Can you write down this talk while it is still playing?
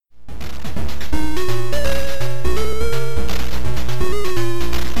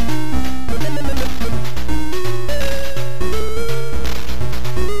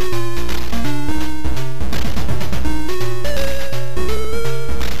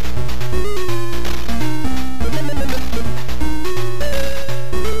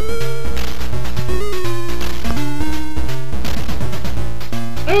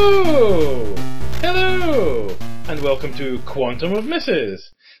welcome to Quantum of Misses,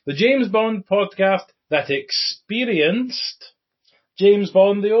 the James Bond podcast that experienced James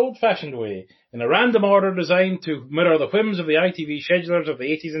Bond the old-fashioned way, in a random order designed to mirror the whims of the ITV schedulers of the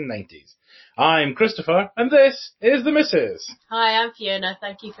 80s and 90s. I'm Christopher, and this is The Misses. Hi, I'm Fiona.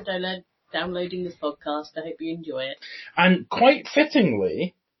 Thank you for downloading this podcast. I hope you enjoy it. And quite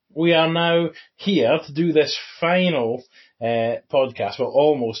fittingly, we are now here to do this final podcast, well,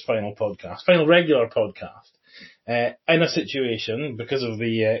 almost final podcast, final regular podcast, in a situation, because of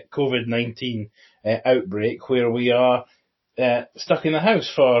the COVID-19 outbreak, where we are stuck in the house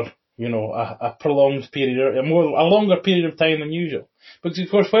for, a prolonged period, a longer period of time than usual. Because, of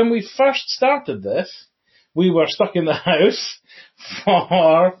course, when we first started this, we were stuck in the house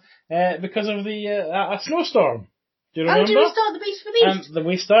because of a snowstorm. Do you remember? Oh, did we start The Beast from the East? And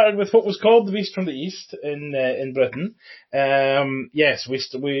we started with what was called The Beast from the East in Britain. Yes, we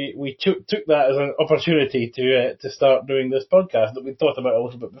took that as an opportunity to start doing this podcast that we'd thought about a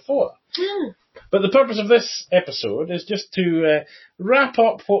little bit before. Mm. But the purpose of this episode is just to wrap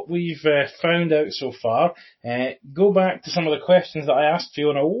up what we've found out so far, go back to some of the questions that I asked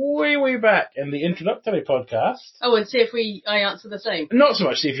Fiona way back in the introductory podcast. Oh, and see if I answer the same. Not so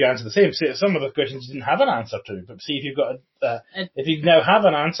much see if you answer the same. See, some of the questions you didn't have an answer to, but see if you've got if you now have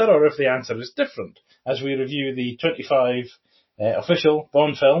an answer or if the answer is different, as we review the 25 official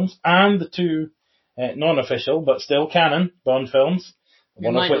Bond films and the 2 non-official but still canon Bond films. We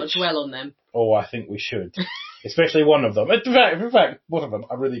might not dwell on them. Oh, I think we should. Especially one of them. In fact, both of them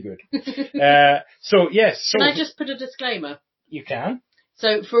are really good. So, yes. So can I just put a disclaimer? You can.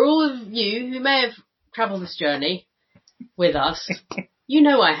 So, for all of you who may have travelled this journey with us, you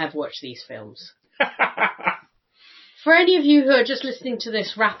know I have watched these films. For any of you who are just listening to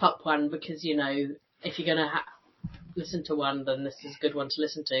this wrap-up one, because, if you're going to listen to one, then this is a good one to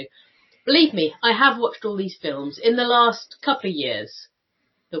listen to. Believe me, I have watched all these films in the last couple of years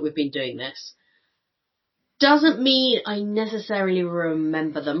that we've been doing this. Doesn't mean I necessarily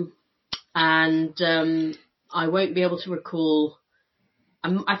remember them, and I won't be able to recall.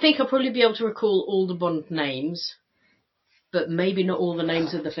 I think I'll probably be able to recall all the Bond names, but maybe not all the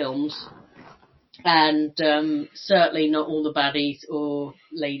names of the films, and certainly not all the baddies or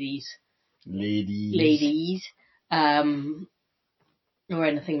ladies, or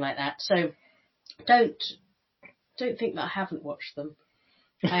anything like that. So don't think that I haven't watched them.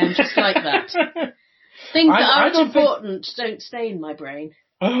 I am just like that. Things that aren't important don't stay in my brain.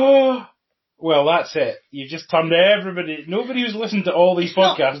 Oh, well, that's it. You just turned everybody. Nobody who's listened to all these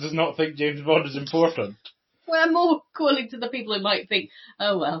podcasts does not think James Bond is important. Well, I'm more calling to the people who might think,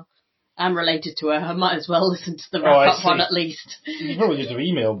 oh well, I'm related to her. I might as well listen to the wrap-up one at least. You probably just have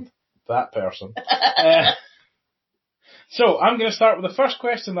emailed that person. So, I'm going to start with the first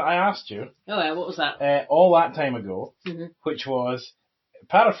question that I asked you. Oh yeah, what was that? All that time ago, mm-hmm. Which was,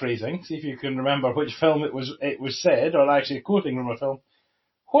 paraphrasing, see if you can remember which film it was said, or actually quoting from a film.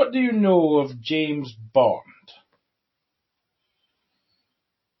 What do you know of James Bond?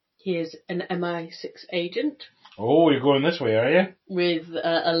 He is an MI6 agent. Oh, you're going this way, are you? With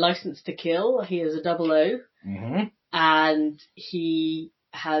a license to kill. He is a 00. Mm-hmm. And he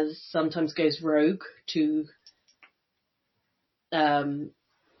sometimes goes rogue to claim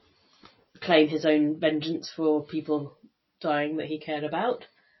his own vengeance for people dying that he cared about.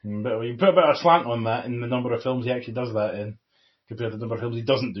 But you put a bit of a slant on that in the number of films he actually does that in, compared to the number of films he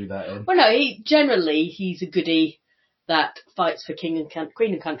doesn't do that in. Well, no, he's a goodie that fights for Queen and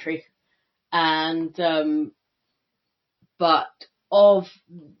country, and but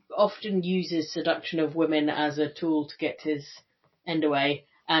often uses seduction of women as a tool to get his end away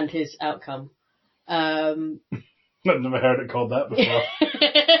and his outcome. I've never heard it called that before.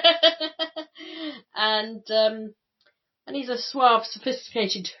 And he's a suave,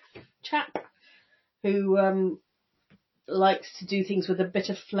 sophisticated chap who likes to do things with a bit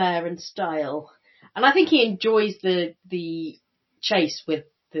of flair and style. And I think he enjoys the chase with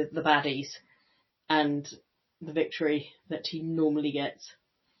the baddies and the victory that he normally gets.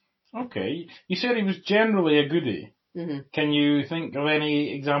 Okay. You said he was generally a goodie. Mm-hmm. Can you think of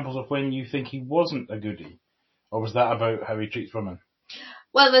any examples of when you think he wasn't a goodie? Or was that about how he treats women?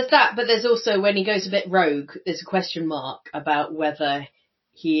 Well, there's that, but there's also when he goes a bit rogue, there's a question mark about whether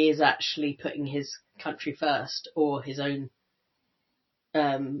he is actually putting his country first or his own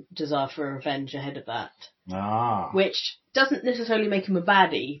desire for revenge ahead of that. Ah. Which doesn't necessarily make him a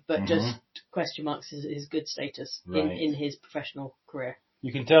baddie, but just question marks his good status in his professional career.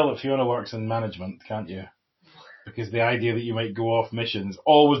 You can tell that Fiona works in management, can't you? Because the idea that you might go off missions,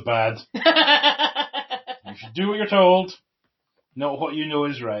 always bad. You should do what you're told, not what you know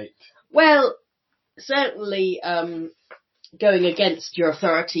is right. Well, certainly going against your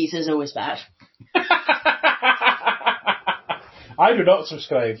authorities is always bad. I do not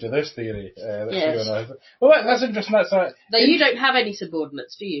subscribe to this theory. Yes. Well, that's interesting. That's Though you don't have any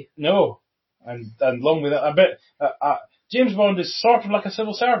subordinates, do you? no, and along with it, I bet James Bond is sort of like a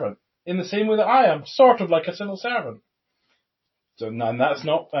civil servant in the same way that I am sort of like a civil servant. So, and that's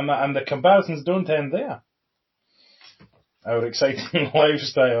not, and the comparisons don't end there. Our exciting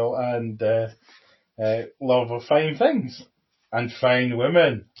lifestyle and love of fine things and fine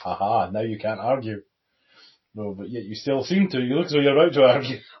women. Haha! Now you can't argue. No, but yet you still seem to. You look as though you're about to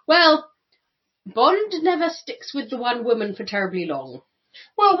argue. Well, Bond never sticks with the one woman for terribly long.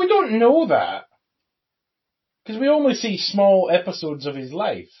 Well, we don't know that. Because we only see small episodes of his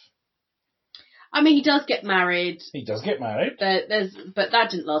life. I mean, he does get married. He does get married. But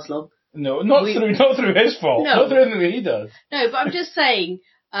that didn't last long. No, not through his fault. No. Not through anything he does. No, but I'm just saying,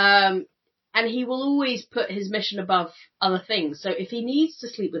 and he will always put his mission above other things. So if he needs to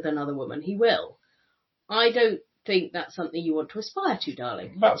sleep with another woman, he will. I don't think that's something you want to aspire to,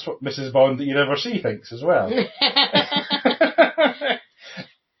 darling. That's what Mrs. Bond that you never see thinks as well.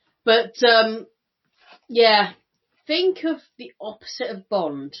 But, yeah, think of the opposite of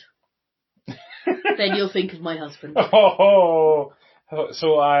Bond. Then you'll think of my husband. Oh,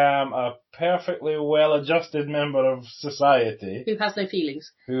 so I am a perfectly well-adjusted member of society. Who has no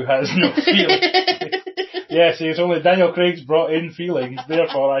feelings. Who has no feelings. Yes, it's only Daniel Craig's brought in feelings,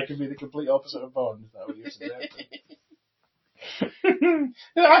 therefore I can be the complete opposite of Bond. Is that what you're suggesting?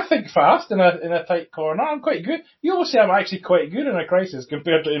 I think fast in a tight corner. I'm quite good. You always say I'm actually quite good in a crisis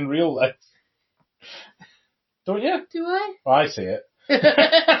compared to in real life. Don't you? Do I? Well, I say it. Does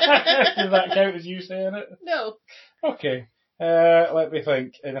that count as you saying it? No. Okay. Let me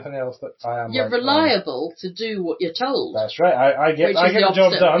think. Anything else that I am? You're reliable to do what you're told. That's right. I get the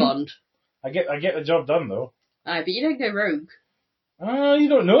job done. Bond. I get the job done though. Aye, but you don't go rogue. You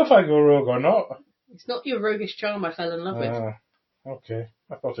don't know if I go rogue or not. It's not your roguish charm I fell in love with. Okay.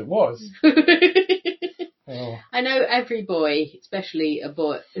 I thought it was. Oh. I know every boy, especially a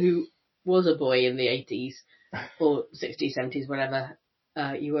boy who was a boy in the 80s or 60s, 70s, whatever.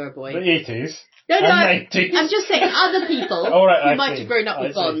 You were a boy. The 80s. No, and 90s. I'm just saying other people All right, who I might see. have grown up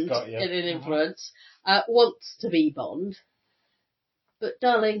with I see. Bond Got you. in an influence wants to be Bond. But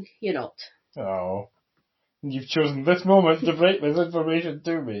darling, you're not. Oh. You've chosen this moment to break this information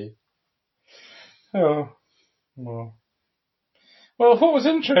to me. Oh. Well. Well, what was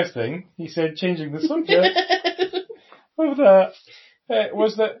interesting, he said, changing the subject of that,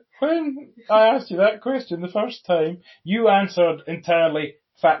 was that when I asked you that question the first time, you answered entirely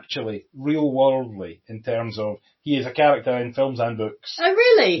factually, real-worldly, in terms of he is a character in films and books. Oh,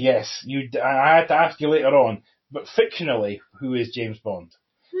 really? Yes, I had to ask you later on, but fictionally, who is James Bond?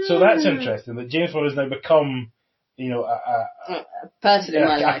 So that's interesting, that James Bond has now become, a person in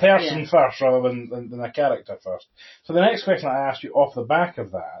my life. A person first rather than a character first. So the next question I asked you off the back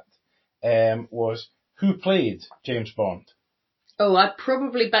of that was, who played James Bond? Oh, I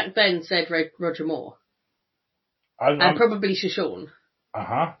probably back then said Roger Moore. And probably Shoshone.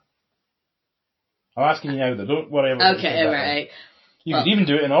 Uh-huh. I'm asking you now though, don't worry about it. Okay, right. You could even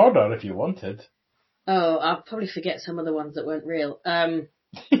do it in order if you wanted. Oh, I'll probably forget some of the ones that weren't real.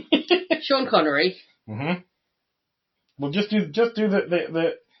 Sean Connery. Mm-hmm. Well, just do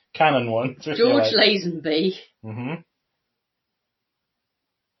the canon one. George Lazenby. Mm-hmm.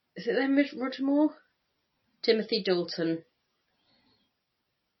 Is it then Roger Moore? Timothy Dalton.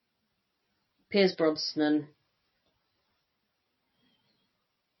 Pierce Brosnan.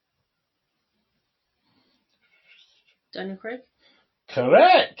 Daniel Craig?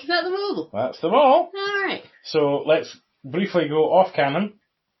 Correct! Is that them all? That's them all. Alright. So let's briefly go off canon.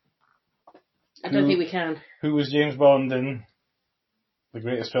 I don't think we can. Who was James Bond in the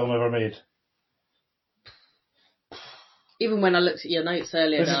greatest film ever made? Even when I looked at your notes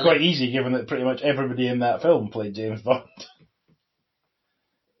earlier, This is quite easy given that pretty much everybody in that film played James Bond.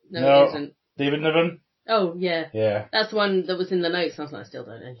 No, it isn't. David Niven? Oh, yeah. Yeah. That's the one that was in the notes. I still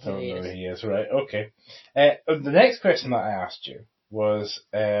don't know who he is. He is, right, okay. The next question that I asked you was,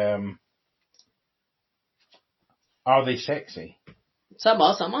 are they sexy? Some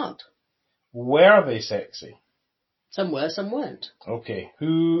are, some aren't. Were they sexy? Some were, some weren't. Okay,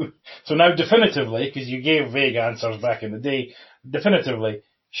 so now definitively, because you gave vague answers back in the day, definitively,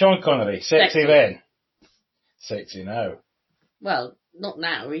 Sean Connery, sexy then? Sexy now? Well, not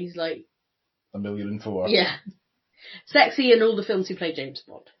now, he's like... 1,000,004. Yeah. Sexy in all the films he played James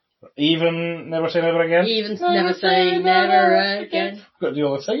Bond. Even Never Say Never Again? Even Never Say Never Again. I've got to do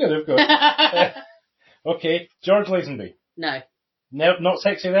all the singing, of course. Okay, George Lazenby. No. Not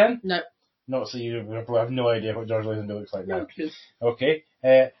sexy then? No. Not so you have no idea what George Lazenby looks like now. No clue. Okay.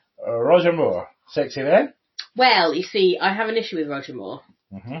 Roger Moore. Sexy then? Well, you see, I have an issue with Roger Moore.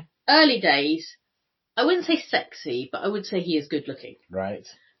 Mm-hmm. Early days, I wouldn't say sexy, but I would say he is good looking. Right.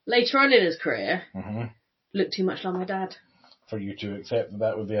 Later on in his career, Mm-hmm. looked too much like my dad. For you to accept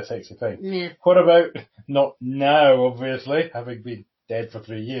that would be a sexy thing. Yeah. What about, not now obviously, having been dead for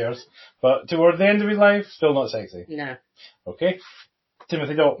 3 years, but toward the end of his life, still not sexy? No. Okay.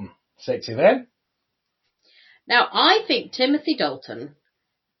 Timothy Dalton. Sexy then? Now, I think Timothy Dalton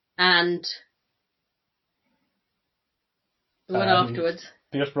and the one afterwards,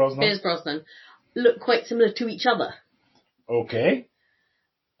 Pierce Brosnan. look quite similar to each other. Okay.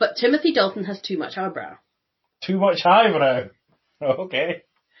 But Timothy Dalton has too much eyebrow. Too much eyebrow. Okay.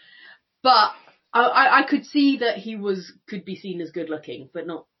 But I could see that he could be seen as good looking, but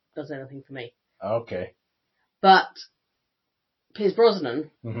not does anything for me. Okay. But Pierce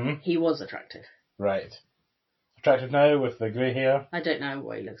Brosnan, Mm-hmm. he was attractive. Right. Attractive now with the grey hair? I don't know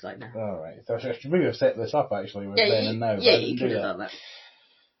what he looks like now. Alright. So I should maybe have set this up actually with Yeah, then and now. yeah, but I you didn't could do have that. done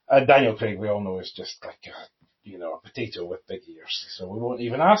that. Daniel Craig, we all know, is just like a potato with big ears. So we won't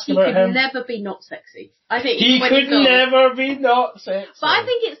even ask He about could him. never be not sexy. I think He could never be not sexy. But I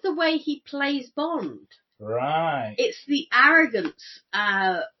think it's the way he plays Bond. Right. It's the arrogance,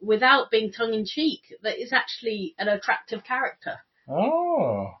 without being tongue-in-cheek, that is actually an attractive character.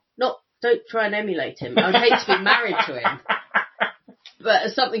 Oh. Don't try and emulate him. I'd hate to be married to him. But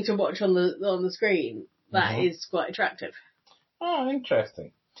as something to watch on the screen, that is quite attractive. Oh,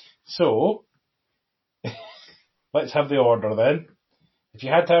 interesting. So, let's have the order then. If you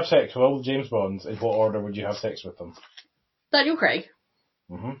had to have sex with all the James Bonds, in what order would you have sex with them? Daniel Craig.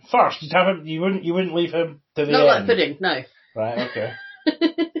 Mm-hmm. First, you'd have him. You wouldn't leave him to the Not end. like pudding, no. Right. Okay.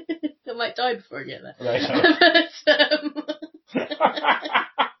 I might die before I get there. Right. But,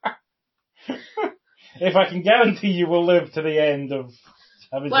 If I can guarantee you will live to the end of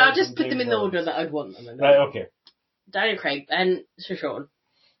having well, sex I'll just with put them James in the Bond. order that I'd want them in. Right. Okay. Daniel Craig, then Sir Sean,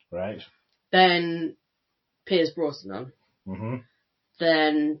 Right. then Pierce Brosnan, Mm-hmm.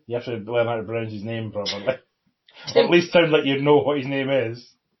 then You have to learn how to pronounce his name properly. Or at least sound like you know what his name is.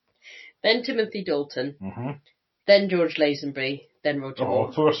 then Timothy Dalton, Mm-hmm. then George Lazenby, then Roger Oh,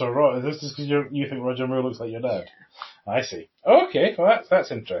 Moore. poor Sir Roger. This is because you think Roger Moore looks like your dad. I see. Okay, well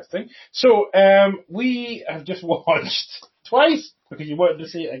that's interesting. So, we have just watched twice, because you wanted to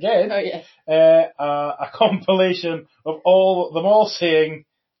see it again, Oh yeah. a compilation of them all saying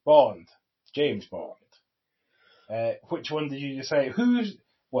Bond. James Bond. Which one did you decide?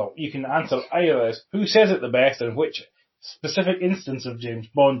 Well, you can answer either of this. Who says it the best and which specific instance of James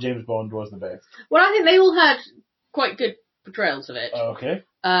Bond was the best? Well, I think they all had quite good portrayals of it. Okay.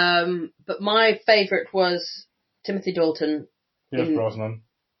 But my favourite was Timothy Dalton. Pierce Brosnan.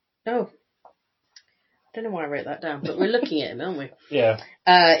 Oh. I don't know why I wrote that down, but we're looking at him, aren't we? Yeah.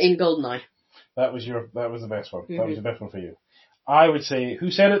 In Goldeneye. That was the best one. Mm-hmm. That was the best one for you. I would say who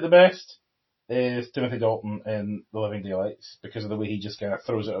said it the best is Timothy Dalton in The Living Daylights, because of the way he just kind of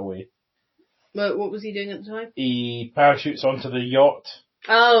throws it away. Well, what was he doing at the time? He parachutes onto the yacht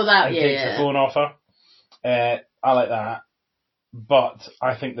Oh, that, and yeah. takes the phone off her. I like that. But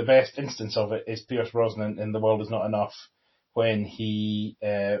I think the best instance of it is Pierce Brosnan in The World Is Not Enough, when he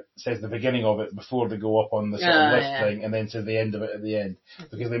says the beginning of it before they go up on the sort of lift thing, and then says the end of it at the end.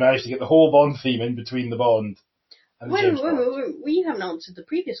 Because they managed to get the whole Bond theme in between the Bond and the James Bond. Wait, we haven't answered the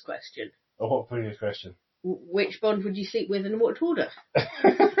previous question. Oh, what previous question? Which Bond would you sleep with and in what order?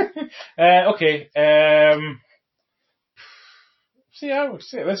 Okay.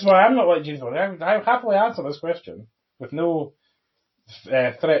 This is why I'm not like James Bond. I happily answer this question with no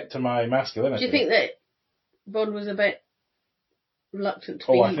threat to my masculinity. Do you think that Bond was a bit reluctant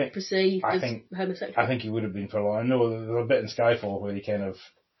to be perceived as homosexual? I think he would have been for a while. I know there's a bit in Skyfall where he kind of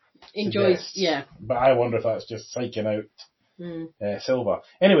enjoys, suggests, yeah. But I wonder if that's just psyching out Silva.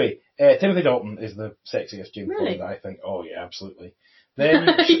 Anyway, Timothy Dalton is the sexiest James Bond, I think. Oh yeah, absolutely. Then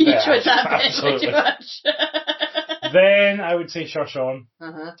you tried that bit too much. Then I would say Sir Sean.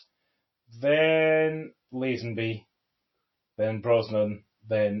 Uh-huh. Then Lazenby. Then Brosnan.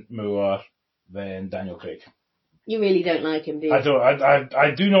 Then Moore. Then Daniel Craig. You really don't like him, do you? I don't.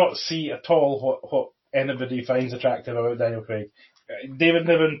 I do not see at all what anybody finds attractive about Daniel Craig. David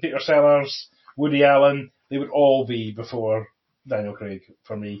Niven, Peter Sellers, Woody Allen, they would all be before Daniel Craig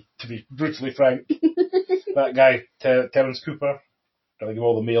for me, to be brutally frank. That guy, Terence Cooper, trying to give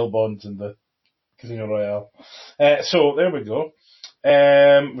all the male Bonds in the Casino Royale. So, there we go.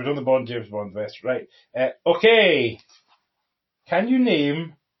 We're doing the Bond, James Bond vest, right. Okay. Can you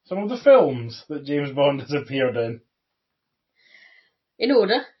name some of the films that James Bond has appeared in? In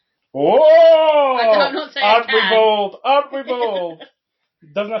order? Oh! I'm not saying Aren't we can. bold? Aren't we bold?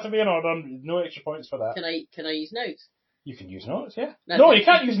 Doesn't have to be an order. No extra points for that. Can I use notes? You can use notes, yeah. No. No, you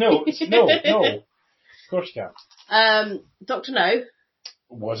can't use notes. No. Of course you can't. Dr. No.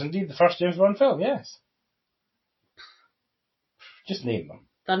 Was indeed the first James Bond film, yes. Just name them.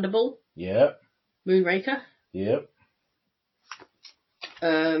 Thunderball. Yep. Moonraker. Yep.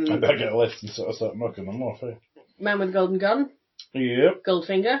 I better get a list and sort of start knocking them off, eh? Man with a Golden Gun. Yep.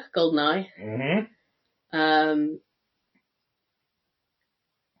 Goldfinger. Goldeneye. Mm-hmm.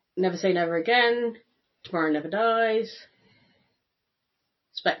 Never Say Never Again. Tomorrow Never Dies.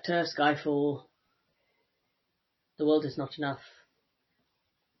 Spectre. Skyfall. The World Is Not Enough.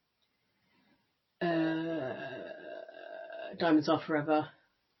 Diamonds Are Forever.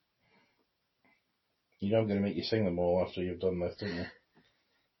 You know I'm going to make you sing them all after you've done this, don't you?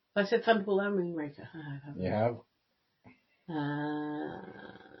 I said Thunderball and Moonraker. You have?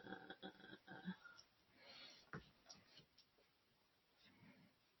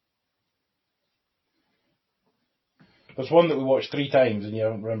 There's one that we watched 3 times and you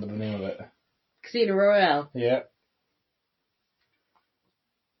haven't remembered the name of it. Casino Royale. Yeah.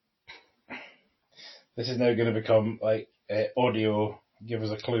 This is now going to become like audio. Give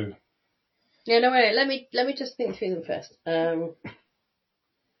us a clue. Yeah, no, wait. Let me just think through them first. Live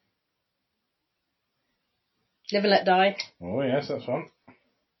and Let Die. Oh yes, that's one.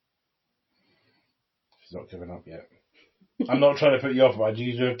 She's not giving up yet. I'm not trying to put you off, but I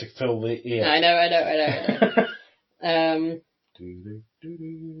do have to fill the ear. I know.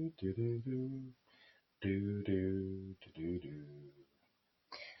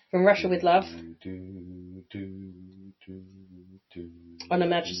 From Russia with Love. On Her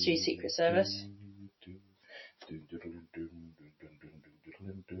Majesty's Secret Service.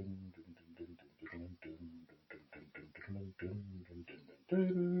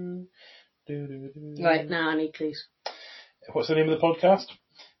 Right, now I need clues. What's the name of the podcast?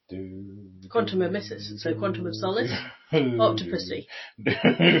 Quantum of Misses. So Quantum of Solace. Octopussy.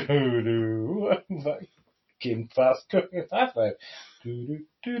 Came fast, cooking fast now. You're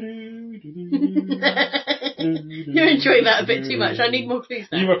enjoying that a bit too much. I need more clues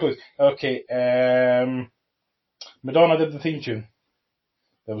now. Need more clues. Okay. Madonna did the theme tune.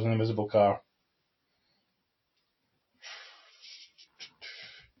 There was an invisible car.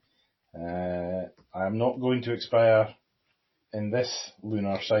 I'm not going to expire in this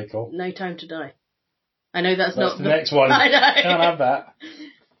lunar cycle. No Time to Die. I know that's not the next one. I know. Can't have that.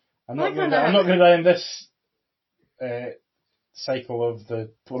 I'm not going to die in this cycle of the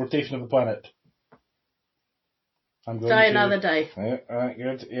rotation of the planet. I'm going Die to Another Day. Yeah, alright,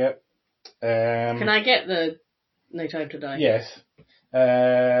 good. Yep. Can I get the No Time to Die? Yes.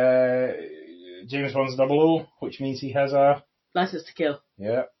 James Bond's 00, which means he has a License to Kill.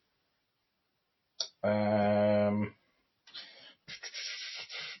 Yeah.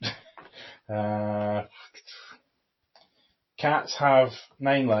 Cats have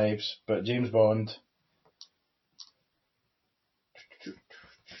 9 lives, but James Bond.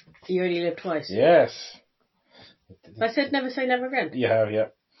 You only live twice. Yes. I said Never Say Never Again. You have, yeah.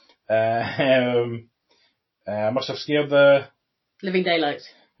 Must have scared the Living Daylights.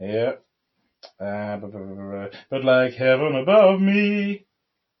 Yeah. But like heaven above me.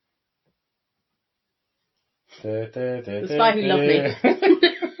 The Spy Who Loved Me.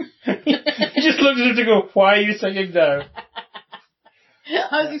 He just looks at him to go, why are you singing now?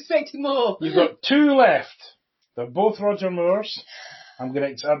 I was expecting more. You've got 2 left. They're both Roger Moore's. You're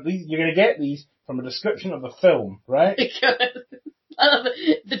going to get these from a description of the film, right?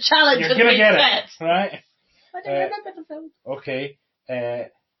 The challenge You're going to get set. it, right? I don't remember the film. Okay.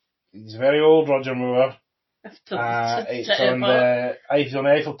 He's very old, Roger Moore. It's on the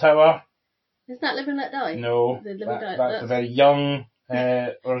Eiffel Tower. Isn't that Live and Let Die? No, that's a very young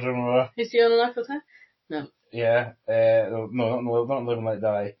Roger Moore. Is he on an Eiffel Tower? No. Yeah, no, not Live and Let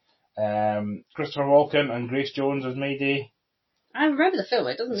Die. Christopher Walken and Grace Jones as Mayday. I remember the film.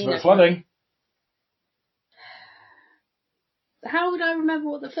 It doesn't It's mean about flooding. How would I remember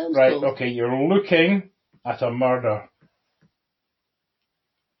what the film's called? Right, okay, you're looking at a murder.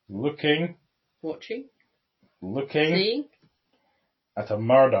 Watching. Seeing. At a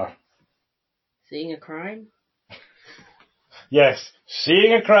murder. Seeing a crime. Yes,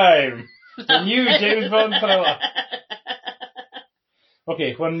 seeing a crime. The new James Bond thriller.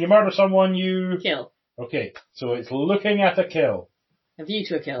 Okay, when you murder someone, you kill. Okay, so it's looking at a kill. A View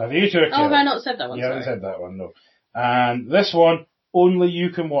to a Kill. A View to a Kill. Oh, have I not said that one? You haven't said that one, no. And this one, only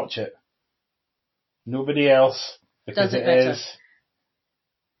you can watch it. Nobody else, because Does it it better. is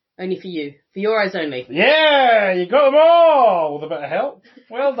Only for you. For Your Eyes Only. Yeah, you got them all with a bit of help.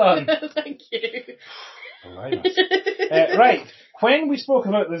 Well done. Thank you. Right, when we spoke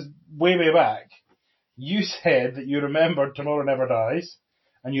about this way back, you said that you remembered Tomorrow Never Dies,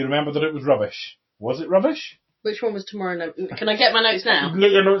 and you remembered that it was rubbish. Was it rubbish? Which one was Tomorrow Never... Can I get my notes now? You can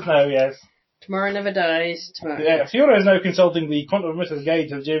get your notes now, yes. Tomorrow Never Dies. Fiona is now consulting the Quantum of Mrs. Guide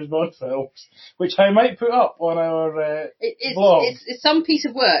to the James Bond films, which I might put up on our blog. It's some piece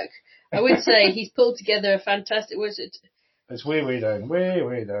of work. I would say he's pulled together a fantastic... Was it? It's way down.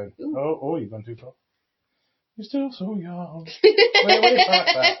 Way down. Ooh. Oh, you've gone too far. You're still so young. way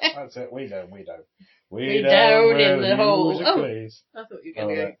past that. That's it. Way down. Way down in the hole. Plays. I thought you were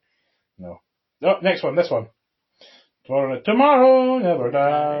going to go. No. No, next one. This one. Tomorrow Never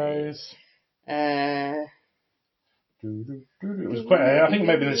Dies. It was quite. I think it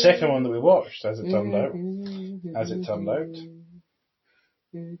might be the second one that we watched, as it turned out.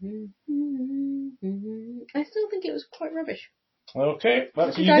 I still think it was quite rubbish. Okay,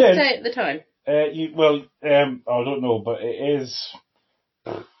 that's what you did. did. Say at the time? I don't know, but it is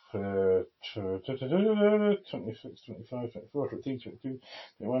 26, 25, 24, 23, 22,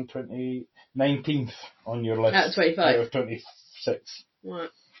 21, 20, 19th on your list. Out of 25. Out of 26. Right.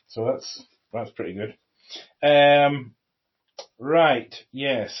 So that's pretty good. Right,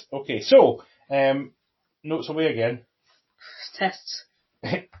 yes. Okay, so, notes away again. Tests.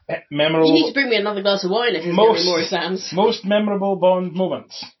 Memorable. You need to bring me another glass of wine if there's going to be more exams. Most memorable Bond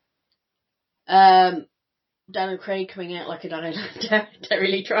moments. Daniel Craig coming out like a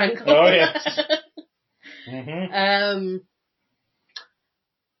Terry Lee triangle. Oh, yes. Mm-hmm.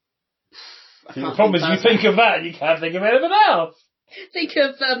 The problem is you think of that and you can't think of anything else. Think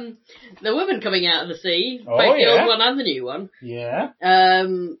of the woman coming out of the sea, both the old one and the new one. Yeah.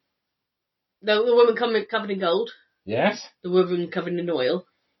 The woman covered in gold. Yes. The woman covered in oil.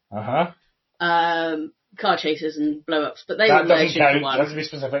 Uh-huh. Car chases and blow-ups, but they that were doesn't count. one. Doesn't be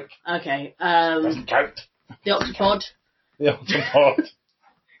specific. Okay. Doesn't count. The Octopod. The Octopod. Do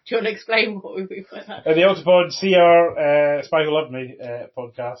you want to explain what we mean by that? The Octopod, see our Spy Who Loved Me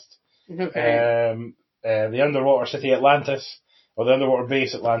podcast. Okay. The underwater city Atlantis, or the underwater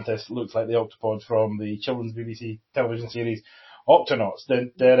base Atlantis, looks like the Octopod from the children's BBC television series Octonauts.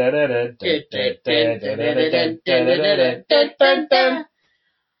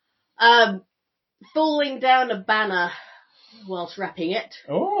 Falling down a banner whilst wrapping it.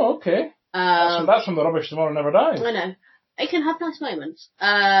 Oh, okay. That's from the Rubbish Tomorrow Never Dies. I know. It can have nice moments.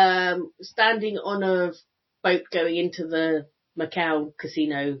 Standing on a boat going into the Macau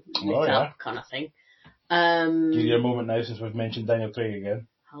casino lit up kind of thing. Do you get a moment now since we've mentioned Daniel Craig again?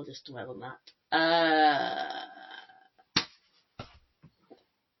 I'll just dwell on that.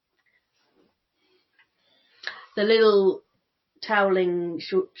 The little toweling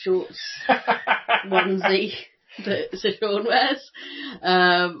shorts onesie that Sir Sean wears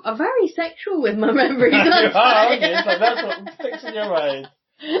are very sexual with my memories. That's what sticks in your mind.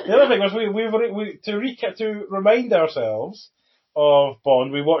 The other thing was to remind ourselves of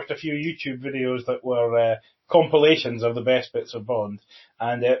Bond, we watched a few YouTube videos that were compilations of the best bits of Bond,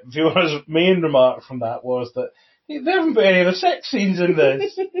 and Fiona's main remark from that was that they haven't put any of the sex scenes in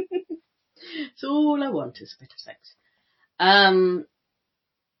this. It's all I want is a bit of sex.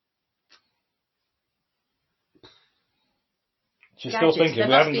 She's still thinking,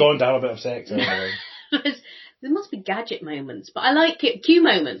 we haven't gone to have a bit of sex or anything. There must be gadget moments, but I like it, Q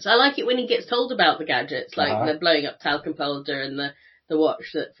moments. I like it when he gets told about the gadgets, like the blowing up talcum powder and the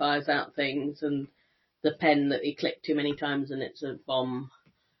watch that fires out things and the pen that he clicked too many times and it's a bomb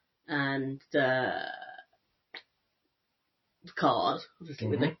and the cars, obviously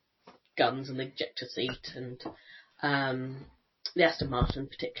with the guns and the ejector seat and the Aston Martin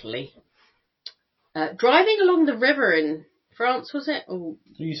particularly. Driving along the river in France, was it? Or...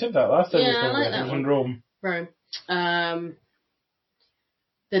 You said that last time. Yeah, I like that one. In Rome.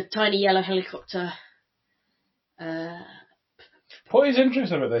 The tiny yellow helicopter. What is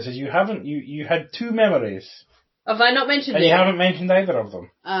interesting about this is you had two memories. Have I not mentioned and you haven't mentioned either of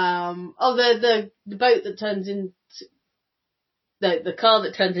them. The boat that turns into the car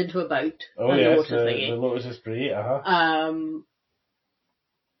that turns into a boat. Oh yes, the Lotus Esprit.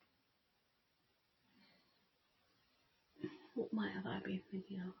 What might have I been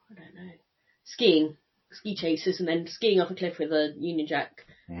thinking of? I don't know. Ski chases and then skiing off a cliff with a Union Jack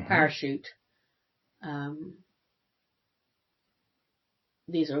parachute.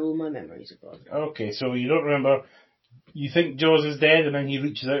 These are all my memories of Bond. Okay, so you don't remember, you think Jaws is dead and then he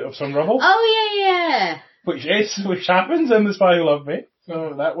reaches out of some rubble? Oh yeah. Which happens in The Spy Who Loved Me.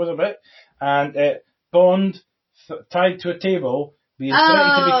 So that was a bit. And Bond tied to a table Being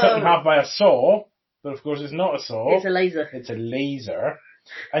threatened to be cut in half by a saw, but of course it's not a saw. It's a laser. It's a laser.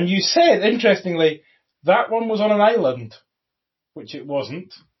 And you said, interestingly, that one was on an island, which it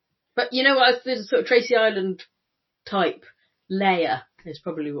wasn't. But you know what? There's a sort of Tracy Island type layer is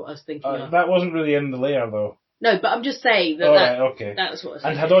probably what I was thinking of. That wasn't really in the layer, though. No, but I'm just saying that, okay. That's what I was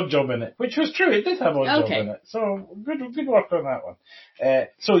And thinking. had Oddjob in it, which was true. It did have Oddjob in it. So good work on that one.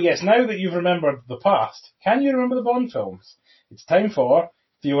 So yes, now that you've remembered the past, can you remember the Bond films? It's time for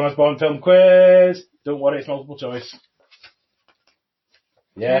Fiona's Bond film quiz. Don't worry, it's multiple choice.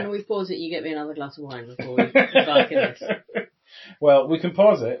 Yeah. Can we pause it? You get me another glass of wine before we embark in this. Well, we can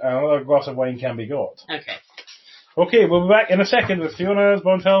pause it, and another glass of wine can be got. Okay. Okay, we'll be back in a second with Fiona's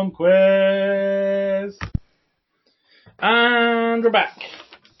Bond film quiz. And we're back.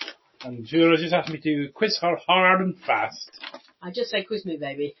 And Fiona's just asked me to quiz her hard and fast. I just say quiz me,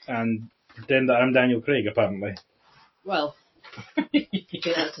 baby. And pretend that I'm Daniel Craig, apparently. Well, I think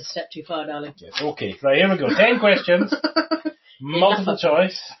that's a step too far, darling. Yes, okay. Right, here we go. 10 questions. Multiple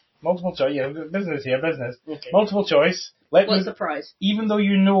choice. Multiple choice. Yeah, business here, business. Okay. Multiple choice. What's the prize? Even if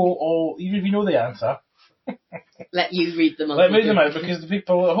you know the answer. Let you read them. Let me read them out because the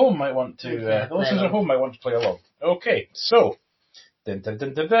people at home might want to. The listeners at home might want to play along. Okay, so, in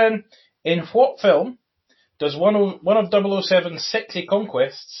what film does one of 007's sexy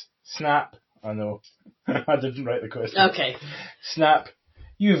conquests snap? I know, I didn't write the question. Okay. Snap.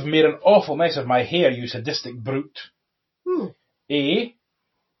 You've made an awful mess of my hair, you sadistic brute. A.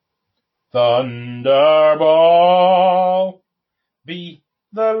 Thunderball. B.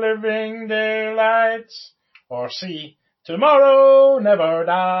 The living daylights. Or C. Tomorrow never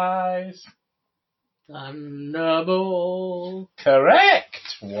dies. Thunderball. Correct.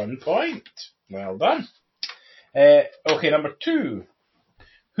 1 point. Well done. Okay, number 2.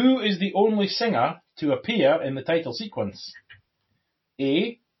 Who is the only singer to appear in the title sequence?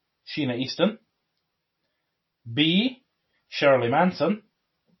 A. Sheena Easton. B. Shirley Manson.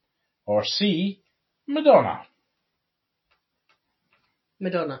 Or C. Madonna.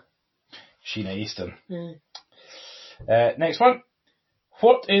 Madonna. Sheena Easton. Next one.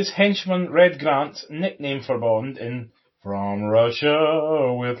 What is henchman Red Grant's nickname for Bond in From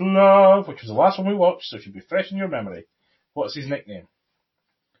Russia with Love, which was the last one we watched, so it should be fresh in your memory. What's his nickname?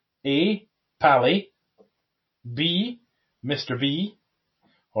 A. Pally. B. Mr. B.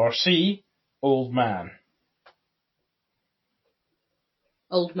 Or C. Old Man.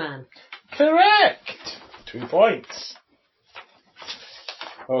 Old Man. Correct. 2 points.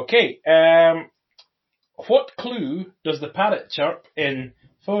 Okay. What clue does the parrot chirp in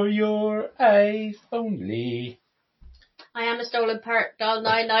For Your Eyes Only? I am a stolen parrot, dial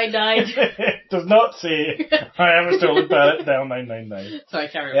 999. It does not say, I am a stolen parrot, dial 999. Sorry,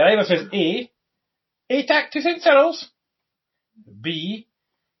 carry on. It either says A. Tack to St. Cyril's. B.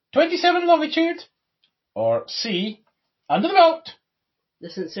 27 Longitude. Or C. Under the Belt. The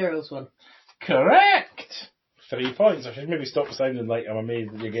St. Cyril's one. Correct. 3 points. I should maybe stop sounding like I'm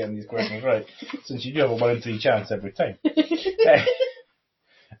amazed that you're getting these questions right, since you do have a 1 in 3 chance every time. I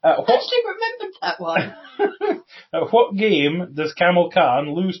actually remembered that one. At what game does Camel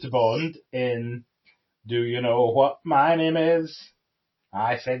Khan lose to Bond in Do You Know What My Name Is?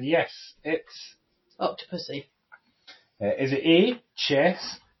 I said yes. It's... Octopussy. Is it A.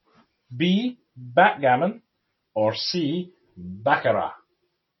 Chess, B. Backgammon, or C. Baccarat?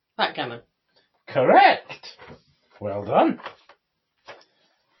 Backgammon. Correct. Well done.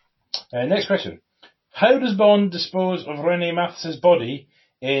 Next question. How does Bond dispose of Rene Mathes's body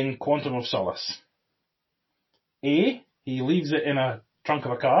in Quantum of Solace? A. He leaves it in a trunk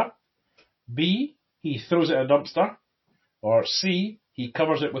of a car. B. He throws it in a dumpster. Or C. He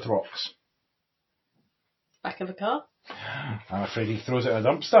covers it with rocks. Back of a car? I'm afraid he throws it in a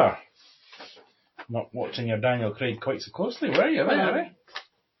dumpster. Not watching your Daniel Craig quite so closely, were you? Really?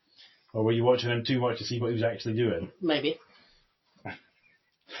 Or were you watching him too much to see what he was actually doing? Maybe.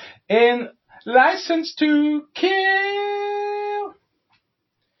 In License to Kill,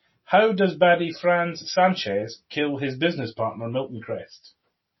 how does baddie Franz Sanchez kill his business partner Milton Crest?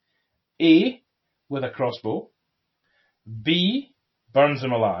 A. With a crossbow. B. Burns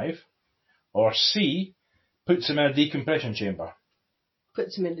him alive. Or C. Puts him in a decompression chamber.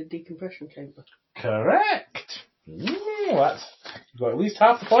 Puts him in the decompression chamber. Correct. You've got at least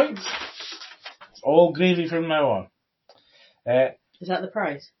half the points. It's all gravy from now on. Is that the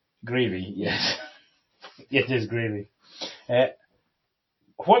prize? Gravy, yes. It is gravy.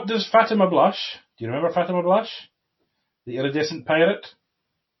 What does Fatima Blush? Do you remember Fatima Blush? The iridescent pirate?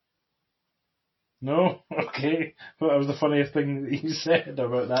 No? Okay. But that was the funniest thing that you said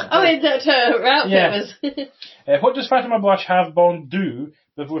about that. Oh, in that her outfit Yeah. was... What does Fatima Blush have Bond do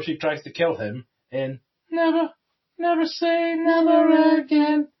before she tries to kill him in Never, Never Say Never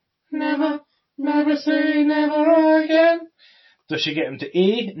Again, Never, Never Say Never Again? Does she get him to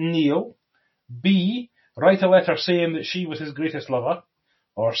A, kneel, B, write a letter saying that she was his greatest lover,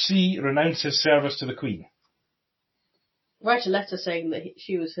 or C, renounce his service to the Queen? Write a letter saying that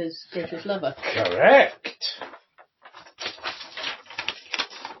she was his greatest lover. Correct.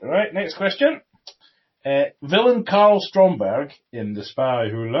 Right, next question. Villain Carl Stromberg in The Spy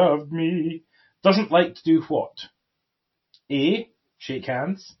Who Loved Me doesn't like to do what? A, shake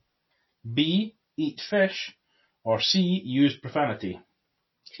hands, B, eat fish, or C, use profanity?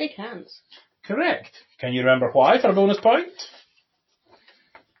 Shake hands. Correct. Can you remember why for a bonus point?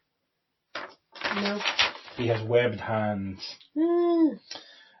 No. He has webbed hands. Mm.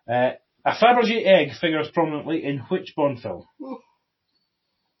 A Fabergé egg figures prominently in which Bond film?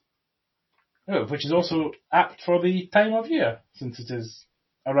 Oh, which is also apt for the time of year, since it is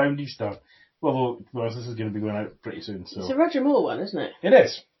around Easter. Well, this is going to be going out pretty soon. So It's a Roger Moore one, isn't it? it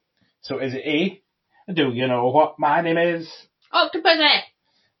is. So is it A, do you know what my name is? Octopussy!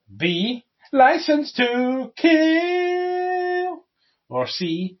 B, License to Kill? Or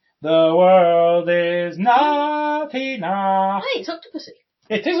C, the world is not enough? Hey, it's Octopussy.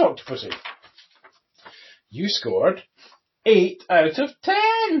 It is Octopussy. You scored 8 out of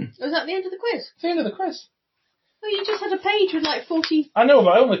 10. Was that the end of the quiz? It's the end of the quiz. Oh, you just had a page with like 40... I know,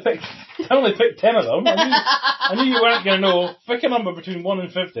 but I only picked 10 of them. I knew you weren't going to know. Pick a number between 1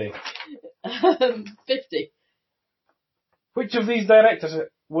 and 50. 50. Which of these directors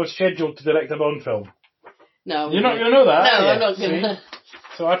was scheduled to direct a Bond film? No. You're not going to know that, No, are you? I'm not going to.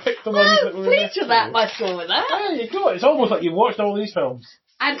 So I picked the ones that were... Pleased with that, my score with that. There you go. It's almost like you've watched all these films.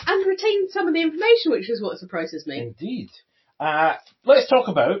 And retained some of the information, which is what surprises me. Indeed. Let's talk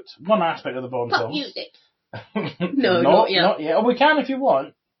about one aspect of the Bond Pop films. music. No, not yet. Not yet. Oh, we can if you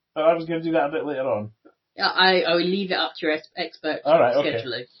want. But I was going to do that a bit later on. I will leave it up to your expert All right, okay.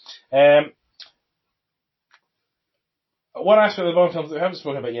 scheduling. One aspect of the Bond films that we haven't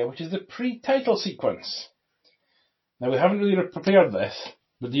spoken about yet, which is the pre-title sequence. Now, we haven't really prepared this,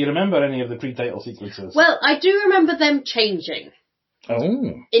 but do you remember any of the pre-title sequences? Well, I do remember them changing.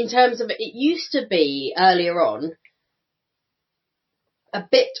 Oh. In terms of, it used to be, earlier on, a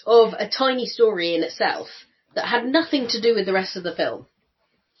bit of a tiny story in itself that had nothing to do with the rest of the film.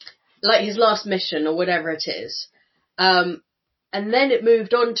 Like his last mission or whatever it is. And then it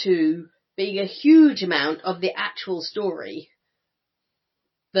moved on to being a huge amount of the actual story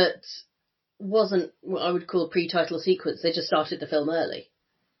that wasn't what I would call a pre-title sequence. They just started the film early.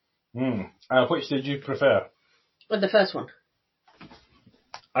 Which did you prefer? Well, the first one.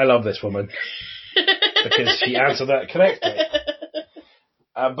 I love this woman. Because she answered that correctly.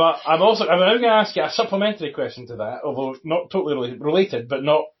 But I'm now going to ask you a supplementary question to that, although not totally related, but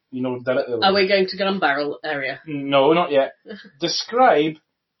not, directly related. Are we going to gun barrel area? No, not yet. Describe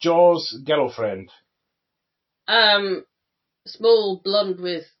Jaws' girlfriend. Small, blonde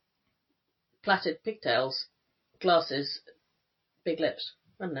with plaited pigtails, glasses, big lips.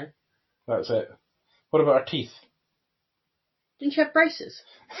 I don't know. That's it. What about her teeth? Didn't she have braces?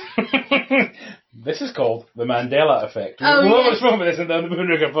 This is called the Mandela effect. Oh, We'll yes. always remember this in the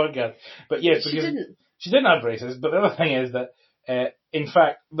Moonraker podcast. But yes, She because didn't. she didn't have braces, but the other thing is that, in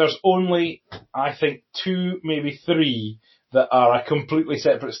fact, there's only, I think, 2, maybe 3 that are a completely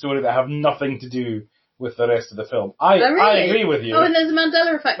separate story that have nothing to do with the rest of the film. I agree with you. Oh, and there's a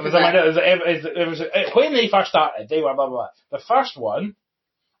Mandela effect. When they first started, they were blah, blah, blah. The first one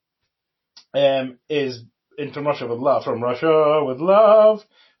is in From Russia with Love,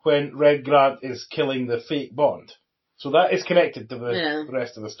 when Red Grant is killing the fake Bond. So that is connected to the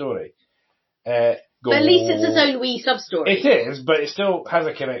rest of the story. But at least it's its own wee sub-story. It is, but it still has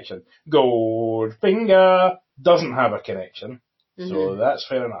a connection. Goldfinger doesn't have a connection, so that's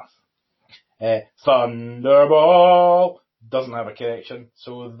fair enough. Thunderball doesn't have a connection,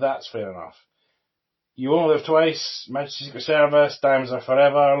 so that's fair enough. You Only Live Twice, Majesty's Secret Service, Diamonds Are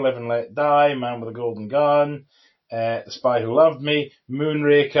Forever, Live and Let Die, Man with a Golden Gun, The Spy Who Loved Me,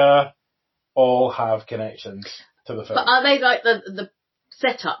 Moonraker, all have connections to the film. But are they like the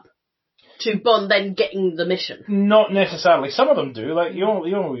setup to Bond then getting the mission? Not necessarily. Some of them do. Like You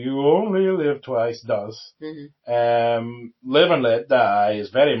Only Live Twice does. Live and Let Die is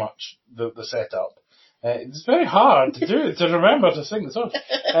very much the setup. It's very hard to do to remember to sing the song.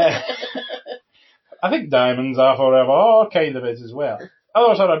 I think Diamonds Are Forever kind of is as well.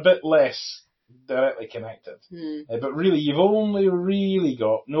 Others are a bit less directly connected. But really, you've only really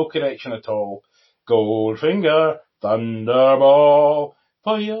got no connection at all Goldfinger, Thunderball,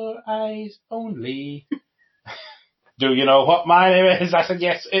 for your eyes only. Do you know what my name is? I said,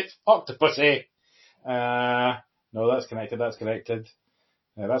 yes, it's Octopussy. No, that's connected. That's connected.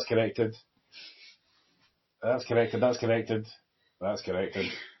 That's connected. That's connected. That's connected. That's connected.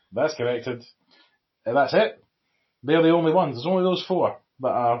 That's connected. That's it. They're the only ones. There's only those 4 that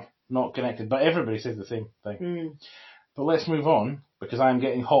are not connected, but everybody says the same thing. But let's move on, because I'm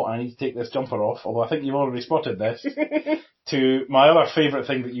getting hot and I need to take this jumper off, although I think you've already spotted this, to my other favourite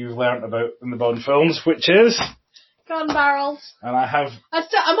thing that you've learnt about in the Bond films, which is... gun barrels. And I have...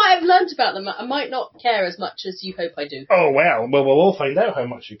 I might have learnt about them. I might not care as much as you hope I do. Oh, well, we'll all find out how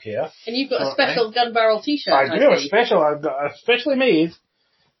much you care. And you've got a special gun barrel t-shirt, I do, I've got a specially made,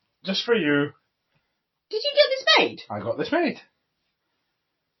 just for you. Did you get this made? I got this made.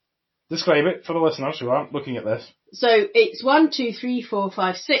 Describe it for the listeners who aren't looking at this. So it's 1, 2, 3, 4,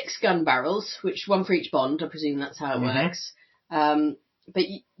 5, 6 gun barrels, which one for each Bond. I presume that's how it works. But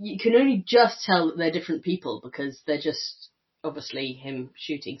you can only just tell that they're different people because they're just obviously him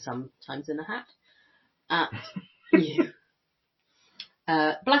shooting sometimes in a hat at you.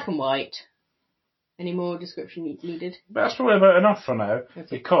 Black and white. Any more description needed? That's probably about enough for now,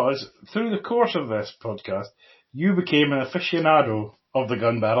 because through the course of this podcast, you became an aficionado of the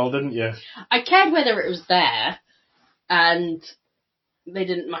gun barrel, didn't you? I cared whether it was there, and they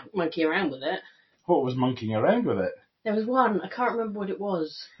didn't monkey around with it. What was monkeying around with it? There was one, I can't remember what it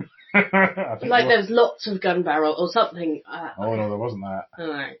was. Like there was lots of gun barrel or something. Oh no, there wasn't that.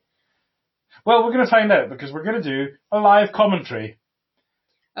 Alright. Well, we're going to find out, because we're going to do a live commentary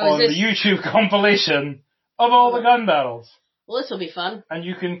on the YouTube compilation of all the gun barrels. Well, this will be fun. And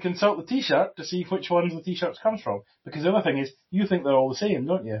you can consult the t-shirt to see which ones the t-shirts comes from. Because the other thing is, you think they're all the same,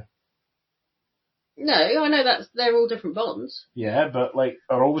 don't you? No, I know they're all different Bonds. Yeah, but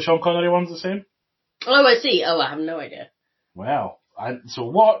are all the Sean Connery ones the same? Oh, I see. Oh, I have no idea. Well, so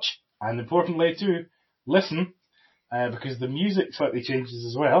watch, and importantly too, listen, because the music slightly changes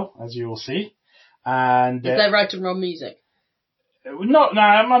as well, as you will see. And is there right and wrong music? I'm not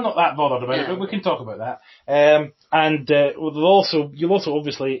that bothered about it, but we can talk about that. You'll also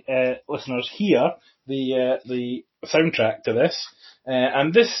obviously, listeners, hear the soundtrack to this.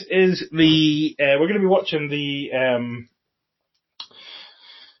 And this is we're going to be watching the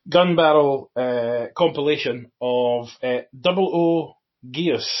gun barrel compilation of 00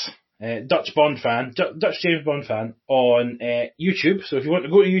 Gears, Dutch James Bond fan, on YouTube. So if you want to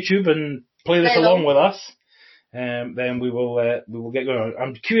go to YouTube and play this along with us, then we will get going.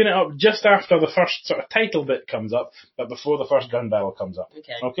 I'm queuing it up just after the first sort of title bit comes up, but before the first gun barrel comes up.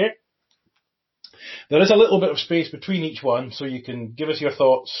 Okay? There is a little bit of space between each one, so you can give us your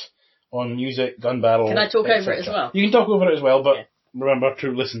thoughts on music, gun barrel. Can I talk over it as well? You can talk over it as well, but remember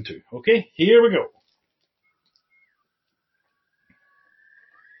to listen to. Okay? Here we go.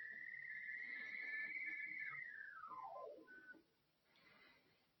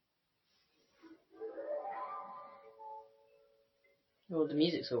 Oh, the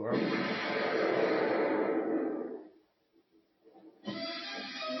music's all wrong.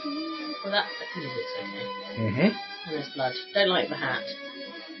 Well, that music's okay. Mm-hmm. And there's blood. Don't like the hat.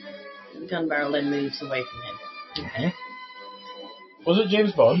 The gun barrel then moves away from him. Okay. Mm-hmm. Was it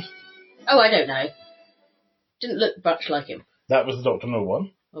James Bond? Oh, I don't know. Didn't look much like him. That was the Dr. No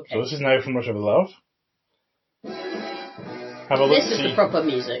one. Okay. So this is now From Russia with Love. Have a look. This is the proper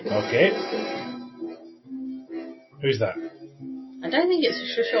music. Okay. Who's that? I don't think it's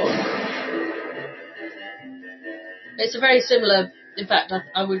Shoshone. It's a very similar. In fact,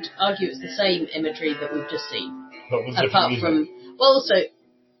 I would argue it's the same imagery that we've just seen. But with apart music. from, well, also,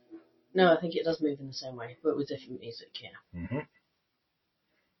 no, I think it does move in the same way, but with different music. Yeah. Mm-hmm.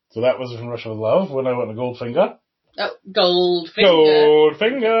 So that was From Russia with Love. When I went to Goldfinger. Oh, Goldfinger.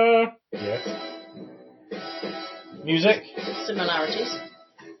 Goldfinger. Yes. Music. Similarities.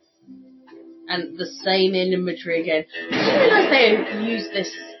 And the same imagery again. I didn't realise they use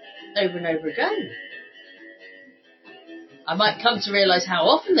this over and over again. I might come to realise how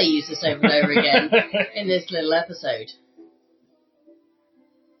often they use this over and over again in this little episode.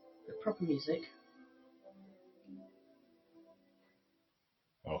 The proper music.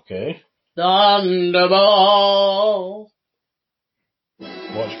 Okay. Thunderball.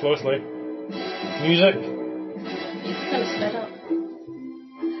 Watch closely. Music. It's kind of sped up.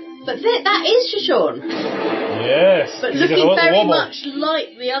 But that is Shoshone. Yes. But looking very much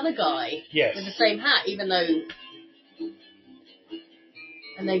like the other guy. Yes. With the same hat, even though...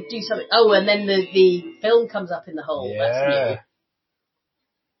 And they do something... Oh, and then the film comes up in the hole. Yeah. That's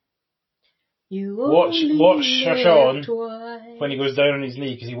new. You watch Shoshone when he goes down on his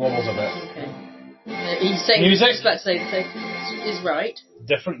knee because he wobbles a bit. Okay. He's saying, Music? just about to say the same is right.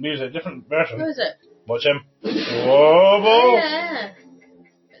 Different music, different version. Who is it? Watch him. Whoa, Oh, yeah.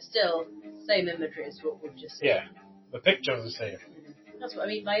 But still, same imagery as what we've just seen. Yeah. The picture's the same. That's what I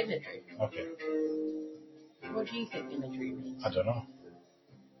mean by imagery. Okay. What do you think imagery means? I don't know.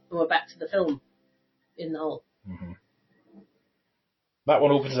 We're back to the film in the hole. Mm-hmm. That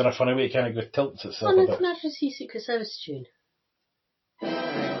one opens in a funny way, it kind of goes tilts itself On a a bit. Emergency Secret Service tune.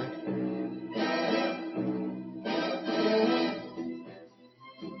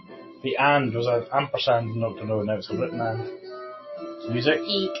 The and was an ampersand in Doctor No, now it's a written and. Music.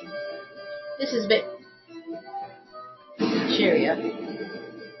 Eek. This is a bit cheerier.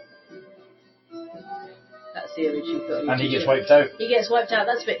 That's the image you've got. And he gets wiped out. He gets wiped out,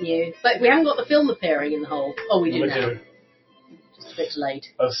 that's a bit new. But we haven't got the film appearing in the hole. Oh, we do now. Just a bit delayed.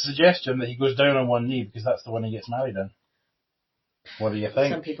 A suggestion that he goes down on one knee because that's the one he gets married in. What do you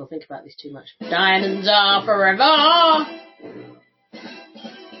think? Some people think about this too much. Diamonds are forever!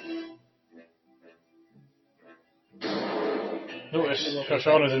 Notice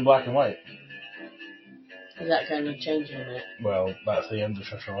Shoshana is in black and white. Is that going to change in a minute? Well, that's the end of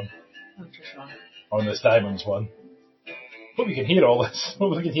Shoshana. Oh, Shoshana. On this Diamonds one. Hope you can hear all this.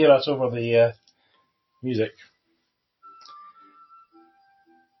 Hope you can hear us over the music.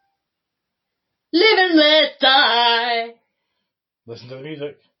 Live and let die! Listen to the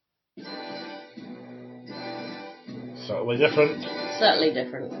music. Subtly different. Certainly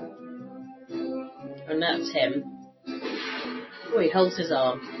different. And that's him. Oh, he holds his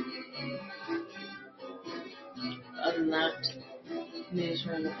arm. Other than that, moves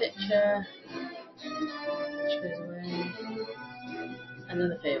around the picture, which goes away, and then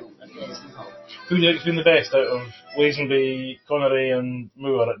the film appears in the hole. Who do you think's been the best out of Lazenby, Connery and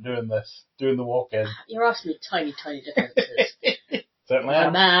Moore at doing this? Doing the walk-in? You're asking me tiny, tiny differences. Certainly The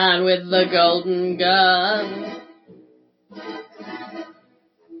am. man with the golden gun.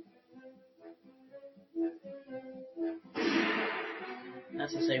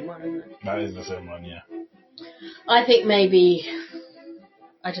 That's the same one, isn't it? That is the same one, yeah. I think maybe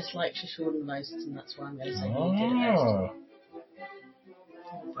I just like Shoshana the most, and that's why I'm going to say he did it best. Oh.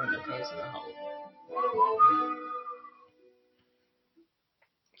 Film appears in the hole.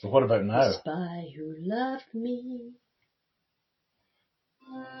 So what about The now? spy who loved me.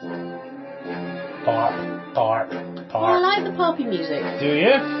 Park, park, Oh, I park. like the poppy music. Do you?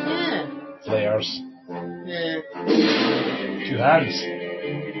 Yeah. Flares. Yeah. 2 hands.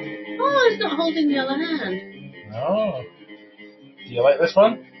 Oh, he's not holding the other hand. Oh. Do you like this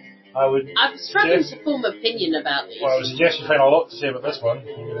one? I'm struggling to form an opinion about these. Well, I would suggest you find a lot to say about this one.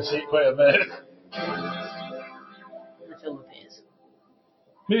 You're going to see it quite a bit. The film appears.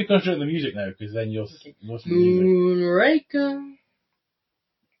 Maybe concentrate on the music now, because then you'll listen to the music. Moonraker.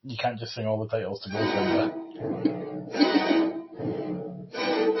 You can't just sing all the titles to Goldfinger.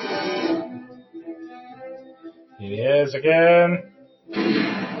 Here he is again.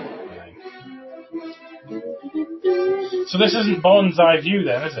 So this isn't Bond's eye view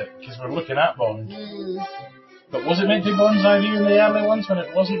then, is it? Because we're looking at Bond. But was it meant to be Bond's eye view in the early ones when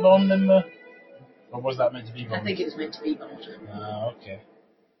it wasn't Bond in the... Or was that meant to be Bond? I think it was meant to be Bond. Ah, okay.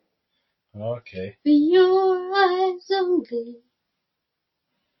 Okay. For your eyes only.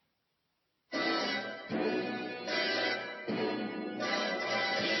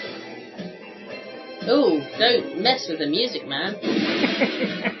 Oh, don't mess with the music, man.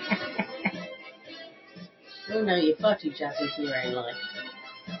 Oh no, you're far too jazzy for your own life.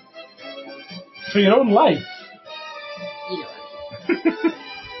 For your own life? You know what.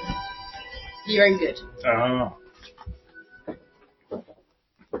 For your own good. Ah.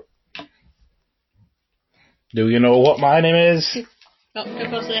 Do you know what my name is? Oh, go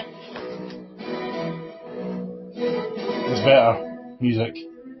across there. It's better. Music.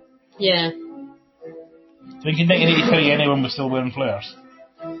 Yeah. Do you think in 1983 anyone was still wearing flares?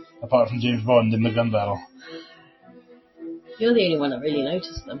 Apart from James Bond in the gun barrel. You're the only one that really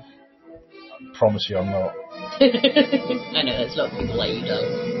noticed them. I promise you I'm not. I know, there's a lot of people like you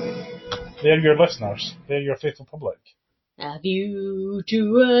don't. They're your listeners. They're your faithful public. Have you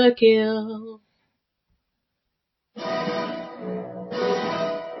to a kill?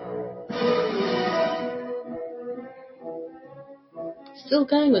 Still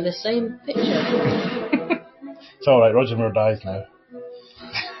going with the same picture. It's alright, Roger Moore dies now.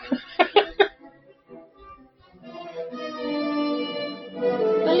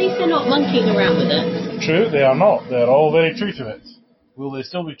 At least they're not monkeying around with it. True, they are not. They're all very true to it. Will they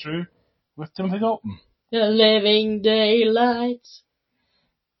still be true with Timothy Dalton? The living daylights.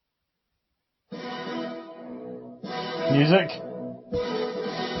 Music?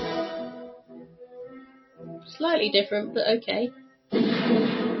 Slightly different, but okay.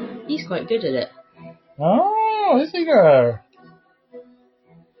 He's quite good at it. Oh, is he go?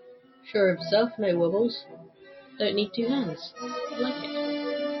 Sure of himself, no wobbles. Don't need two hands. I like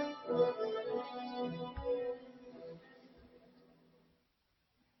it.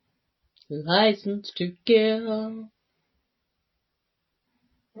 License to kill.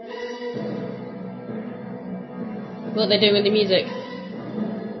 What are they doing with the music?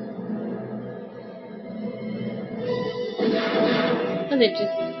 And they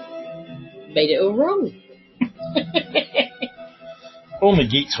just made it all wrong. Only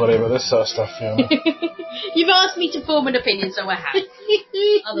geeks worry about this sort of stuff, you know. You've asked me to form an opinion, so I have.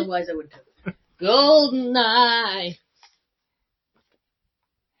 Otherwise I wouldn't have. GoldenEye.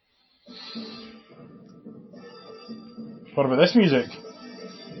 What about this music?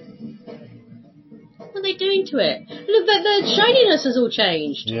 What are they doing to it? Look, the shininess has all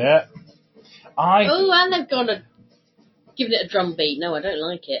changed. Yeah. Oh, and they've gone and given it a drum beat. No, I don't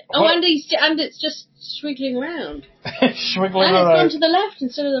like it. Oh, What? and it's just swiggling around. Swiggling And it's around. gone to the left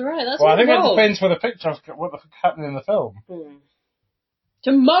instead of the right. That's Well, I all think it wrong. depends where the picture's what the fuck happening in the film.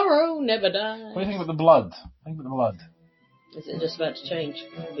 Tomorrow never dies. What do you think about the blood? Think about the blood. Is it just about to change?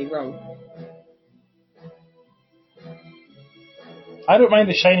 I'll be wrong. I don't mind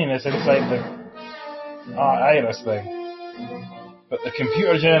the shininess inside the iris thing. But the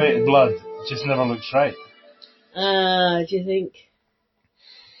computer-generated blood just never looks right. Do you think?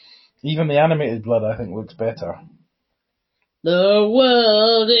 Even the animated blood, I think, looks better. The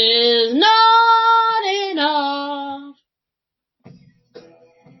world is not enough.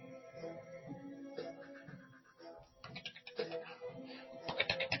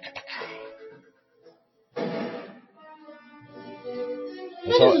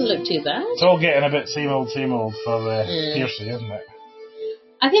 That doesn't look too bad. It's all getting a bit same old for Piercy, isn't it?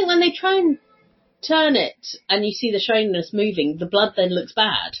 I think when they try and turn it and you see the shininess moving, the blood then looks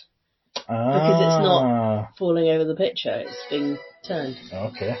bad. Because it's not falling over the picture, it's being turned.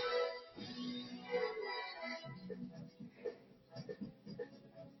 Okay.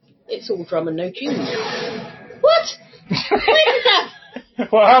 It's all drum and no tunes. What?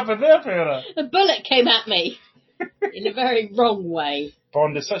 What happened there, Fiona? A bullet came at me in a very wrong way.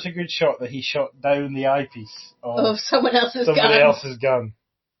 Bond is such a good shot that he shot down the eyepiece Of someone else's somebody gun. else's gun.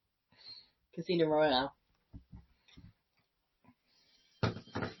 Casino Royale.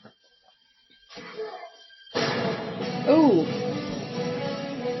 Ooh.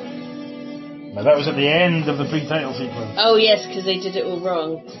 Now that was at the end of the pre-title sequence. Oh yes, because they did it all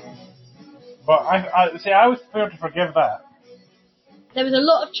wrong. But I was prepared to forgive that. There was a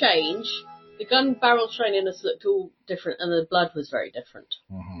lot of change. The gun barrel shininess looked all different, and the blood was very different.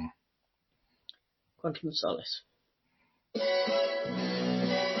 Mm-hmm. Quantum of Solace.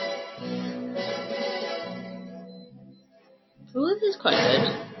 Oh, this is quite good.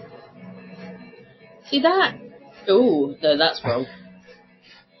 See that? Oh, no, that's wrong.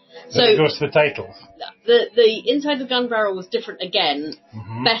 So it goes to the titles. The inside the gun barrel was different again,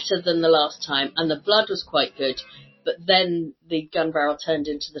 Mm-hmm. better than the last time, and the blood was quite good. But then the gun barrel turned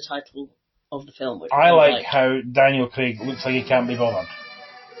into the title of the film. Which I like how Daniel Craig looks like he can't be bothered.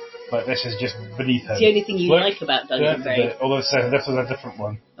 Like this is just beneath him. It's the only thing you like about Daniel Craig. Although this is a different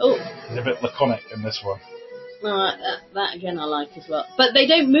one. Oh, He's a bit laconic in this one. no, that again I like as well. But they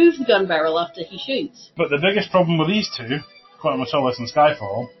don't move the gun barrel after he shoots. But the biggest problem with these two, Quantum of Solace and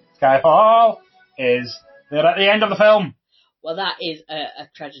Skyfall, is they're at the end of the film. Well, that is a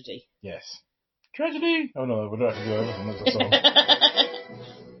tragedy. Yes. Tragedy? Oh no, we don't have to do everything as a song.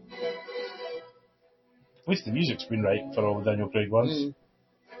 At least the music's been right for all the Daniel Craig ones. Mm.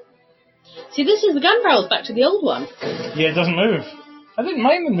 See, this is the gun barrel's back to the old one. Yeah, it doesn't move. I didn't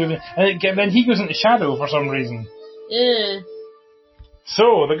mind them moving. And then he goes into shadow for some reason. Yeah.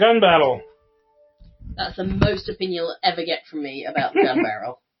 So, the gun battle. That's the most opinion you'll ever get from me about the gun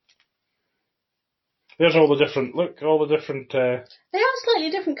barrel. There's all the different, all the different They are slightly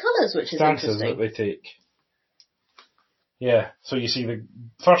different colours, which is stances interesting. that they take. Yeah, so you see the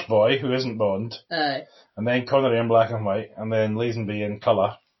first boy, who isn't Bond, and then Connery in black and white, and then Lazenby in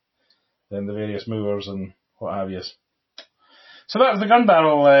colour, then the various movers and what have you. So that was the gun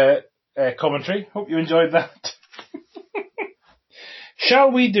barrel commentary. Hope you enjoyed that.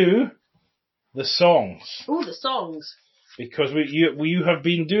 Shall we do the songs? Oh, the songs. Because you have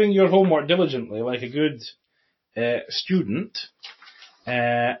been doing your homework diligently, like a good student,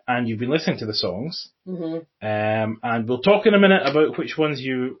 and you've been listening to the songs. Mm-hmm. And we'll talk in a minute about which ones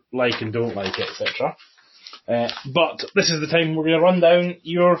you like and don't like, etc. But this is the time we're going to run down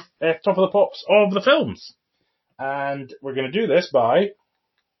your top of the pops of the films. And we're going to do this by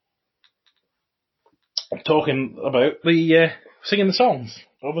talking about the singing the songs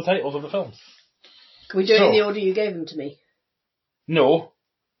of the titles of the films. Can we do it in the order you gave them to me? No,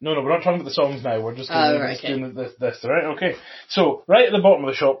 we're not talking about the songs now. We're just doing this, right? Okay. So, right at the bottom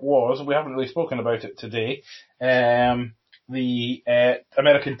of the shop was, we haven't really spoken about it today, the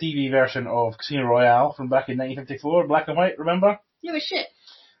American TV version of Casino Royale from back in 1954, black and white, remember? Yeah, but shit.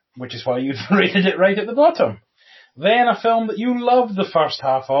 Which is why you've rated it right at the bottom. Then a film that you loved the first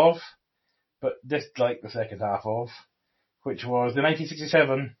half of, but disliked the second half of, which was the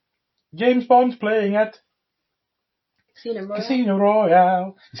 1967 James Bond's playing at Casino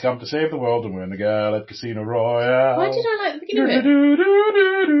Royale. He's come to save the world and win the girl at Casino Royale. Why did I like the beginning of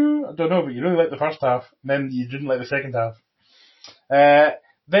it? I don't know, but you really liked the first half, and then you didn't like the second half.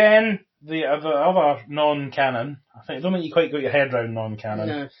 Then the other non-canon, I don't think you quite got your head around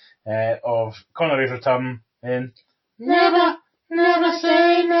non-canon, of Connery's return in Never, Never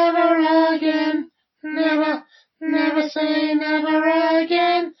Say Never Again, Never, Never Say Never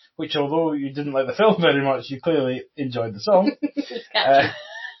Again, which although you didn't like the film very much, you clearly enjoyed the song.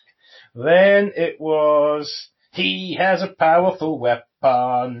 Then it was He Has a Powerful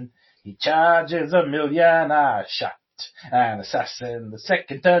Weapon, He Charges 1,000,000 a shot, an assassin the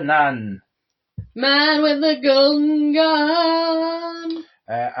second to none. Man with the golden gun.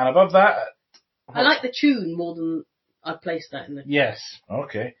 And above that... I like the tune more than I placed that in the... Yes,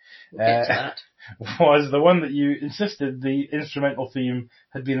 okay. We'll get to that. Was the one that you insisted the instrumental theme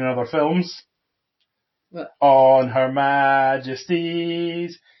had been in other films. What? On Her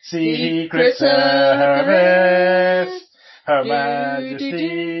Majesty's Secret Service. Her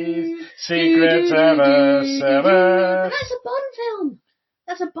Majesty's Secret Service. But that's a Bond film.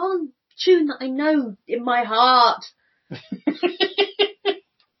 That's a Bond tune that I know in my heart.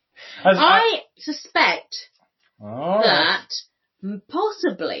 I suspect that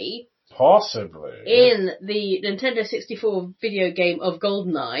possibly in the Nintendo 64 video game of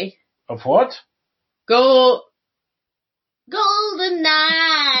GoldenEye. Of what? GoldenEye!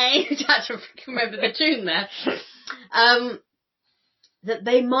 I had to remember the tune there. That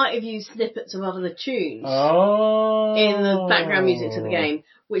they might have used snippets of other tunes in the background music to the game,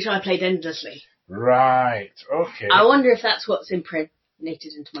 which I played endlessly. Right, okay. I wonder if that's what's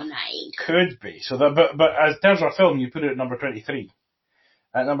impregnated into my mind. Could be. So that, but as terms of film, you put it at number 23.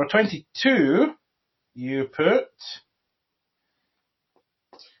 At number 22, you put...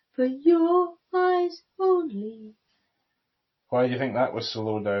 For your eyes only. Why do you think that was so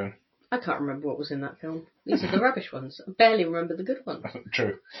low down? I can't remember what was in that film. These are the rubbish ones. I barely remember the good ones.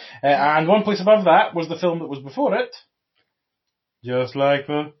 True. And one place above that was the film that was before it. Just like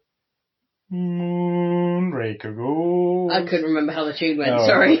the Moonraker goes. I couldn't remember how the tune went,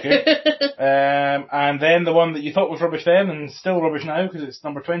 sorry. Okay. And then the one that you thought was rubbish then and still rubbish now because it's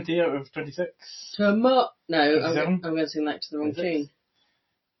number 20 out of 26. No, I'm going to sing that to the wrong tune.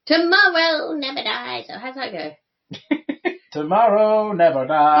 Tomorrow never dies. Oh, how's that go? Tomorrow never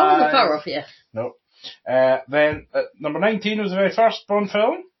dies. I wasn't far off, yeah. No. Then number 19 was the very first Bond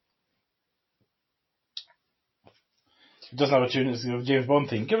film. It doesn't have a tune, it's the James Bond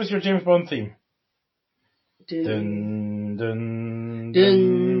theme. Give us your James Bond theme. Dun dun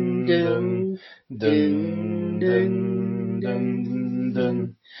dun dun dun dun dun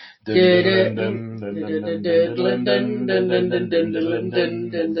dun. Very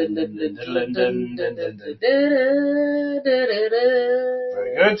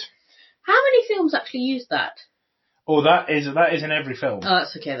good. How many films actually use that? Oh, that is in every film. Oh,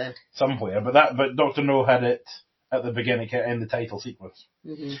 that's okay then. Somewhere, but Dr. No had it at the beginning in the title sequence.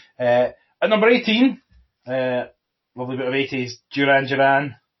 Mm-hmm. At number 18, lovely bit of 80s Duran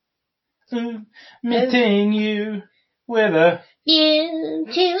Duran. Meeting you with a view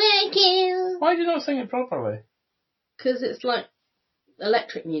to a kill. Why do you not sing it properly? Because it's like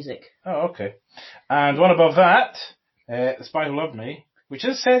electric music. Oh, okay. And one above that, The Spy Who Loved Me, which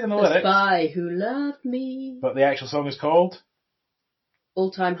is said in the lyrics. The Spy Who Loved Me. But the actual song is called?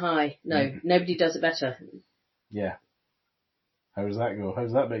 All Time High. No, Nobody Does It Better. Yeah. How does that go? How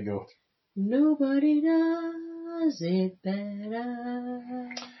does that bit go? Nobody does it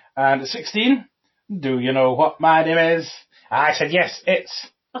better. And at 16, do you know what my name is? I said yes, it's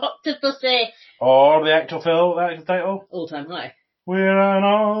Octopussy. Or the actual film, the actual title? All Time High. We're an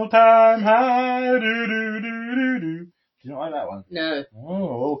all-time high, do-do-do-do-do. Do you not like that one? No.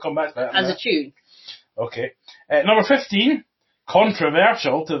 Oh, we'll come back to that. As a tune. Okay. Number 15,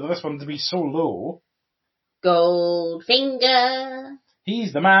 controversial to this one to be so low. Goldfinger.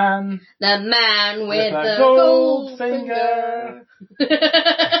 He's the man. The man with the gold finger.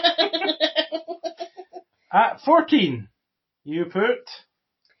 At 14, you put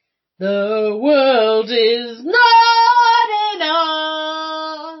The world is not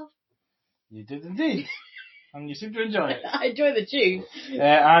enough. You did indeed. And you seem to enjoy it. I enjoy the tune.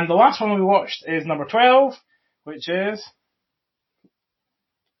 And the last one we watched is number 12, which is...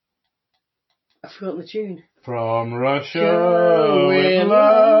 I've forgotten the tune. From Russia with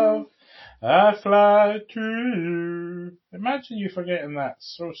love, I fly to you. Imagine you forgetting that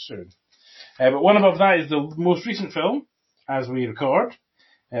so soon. But one above that is the most recent film, as we record.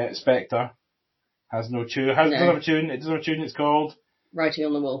 Spectre. Has no tune. Doesn't have a tune. It doesn't have a tune. It's called... Writing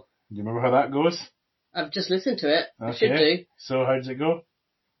on the Wall. Do you remember how that goes? I've just listened to it. Okay. I should do. So how does it go?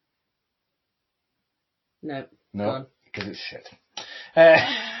 No. No, because it's shit.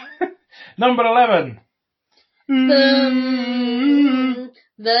 Number 11. The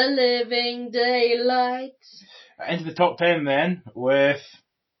living daylights. Into the top 10 then with...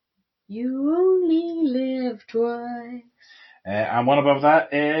 You only live twice. And one above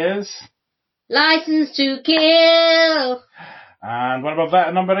that is... License to Kill. And one above that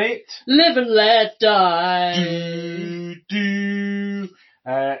at number 8. Live and Let Die.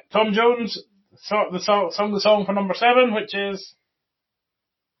 Tom Jones sung the song for number 7, which is...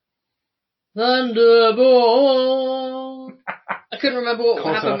 Thunderball. I couldn't remember what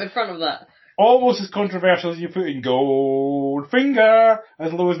happened in front of that. Almost as controversial as you putting Goldfinger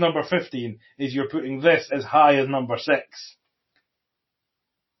as low as number 15 is you're putting this as high as number 6.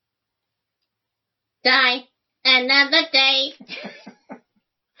 Die another day.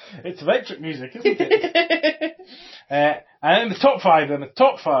 It's electric music, isn't it? And in the top 5, then the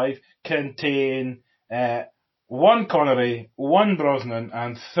top 5 contain 1 Connery, 1 Brosnan,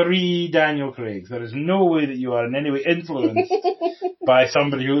 and 3 Daniel Craigs. There is no way that you are in any way influenced by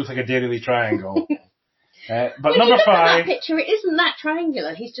somebody who looks like a Daily Lee triangle. But when number you look 5... at that picture, it isn't that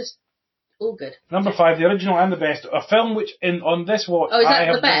triangular. He's just all good. Number 5, the original and the best. A film which, on this watch... Oh, is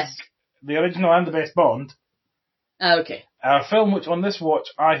that the best? The original and the best Bond. Oh, okay. A film which, on this watch,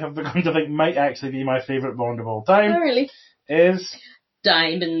 I have begun to think might actually be my favourite Bond of all time. Oh, really? Is...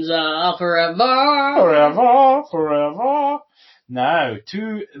 Diamonds Are Forever. Forever, forever. Now,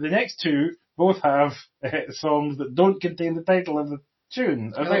 the next 2 both have songs that don't contain the title of the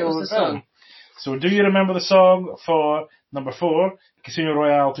tune. What was the song? So do you remember the song for number 4, Casino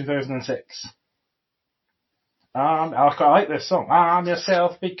Royale 2006? I quite like this song. I'm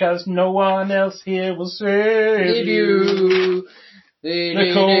yourself because no one else here will save you.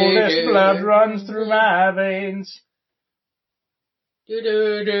 The coldest blood runs through my veins. You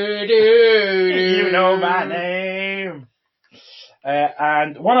know my name.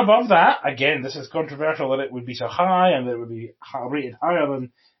 And one above that, again, this is controversial that it would be so high and that it would be rated higher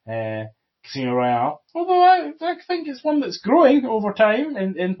than Casino Royale. Although I think it's one that's growing over time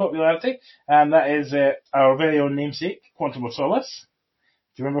in popularity. And that is our very own namesake, Quantum of Solace.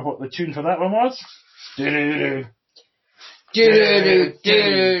 Do you remember what the tune for that one was? Do-do-do. Do-do-do.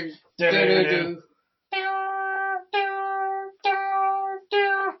 Do-do-do. Do-do-do.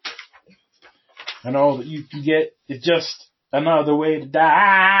 And all that you can get is just another way to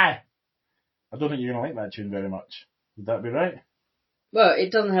die. I don't think you're going to like that tune very much. Would that be right? Well,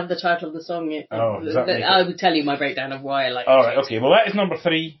 it doesn't have the title of the song. I will tell you my breakdown of why I like it. Alright, okay. Well, that is number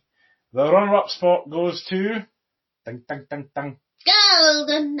 3. The runner-up spot goes to... Ding, ding, ding, ding.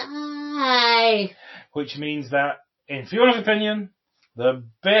 GoldenEye. Which means that, in Fiona's opinion, the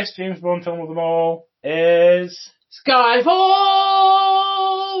best James Bond film of them all is...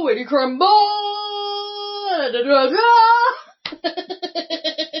 Skyfall! When you crumble!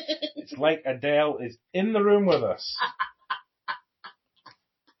 It's like Adele is in the room with us.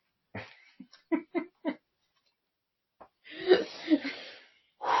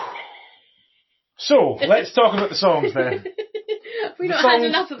 So, let's talk about the songs then. We don't have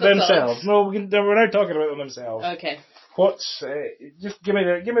enough of the themselves. songs. No, we're now talking about them themselves. Okay. What's just give me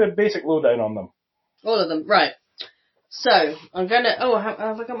the basic lowdown on them. All of them, right? So I'm gonna. Oh,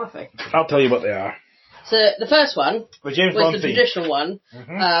 have I got my phone? I'll tell you what they are. So the first one the James was Bond the theme. traditional one,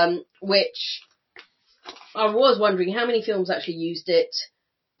 which I was wondering how many films actually used it,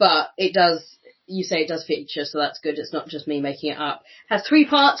 but it does. You say it does feature, so that's good. It's not just me making it up. Has 3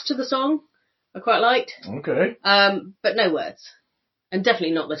 parts to the song. I quite liked. Okay. But no words. And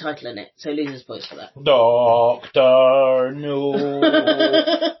definitely not the title in it, so losers points for that. Doctor No.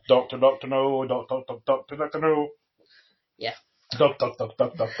 Doctor No. Doctor No. Yeah. Doctor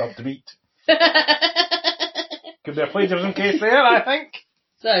Beat. Could be a plagiarism case there, I think.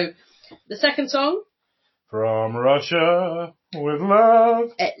 So, the second song. From Russia with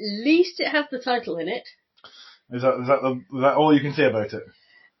Love. At least it has the title in it. Is that all you can say about it?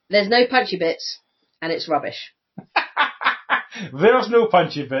 There's no punchy bits, and it's rubbish. There's no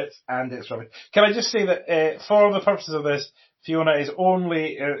punchy bits, and it's rubbish. Can I just say that for the purposes of this, Fiona is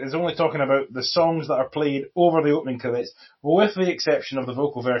only talking about the songs that are played over the opening credits, with the exception of the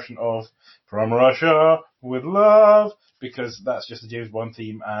vocal version of "From Russia with Love," because that's just the James Bond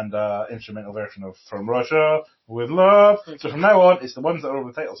theme and instrumental version of "From Russia with Love." Okay. So from now on, it's the ones that are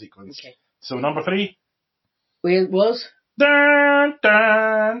over the title sequence. Okay. So number 3. It was. Dun,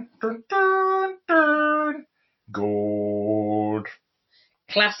 dun, dun, dun, dun. Gold.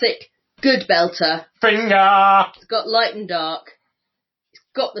 Classic. Good belter. Finger. It's got light and dark. It's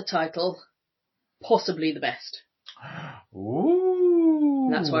got the title. Possibly the best. Ooh.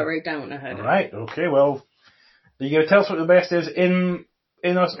 And that's why I wrote down when I heard it. Right, okay, well, are you going to tell us what the best is in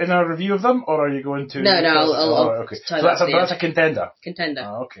our review of them, or are you going to... No, I'll okay. So that's a contender. Contender.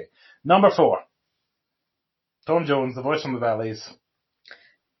 Oh, okay. Number 4. Tom Jones, the voice from the Valleys.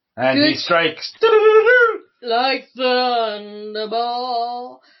 And he strikes... Like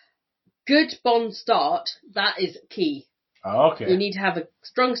thunderball. Good Bond start, that is key. Oh, okay. You need to have a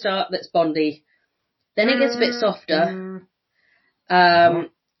strong start that's Bondy. Then it gets a bit softer. But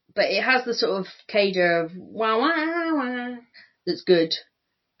it has the sort of cadre of wah wah wah that's good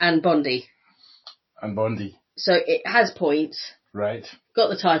and Bondy. And Bondy. So it has points. Right. Got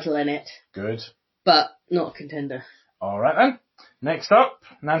the title in it. Good. But not a contender. Alright then. Next up,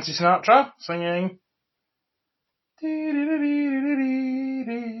 Nancy Sinatra singing... What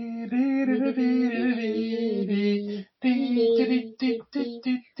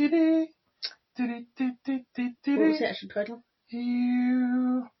was the actual title?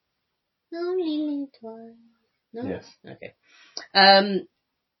 You... Only twice. No? Yes. Okay.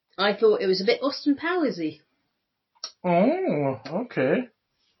 I thought it was a bit Austin Powersy. Oh, okay.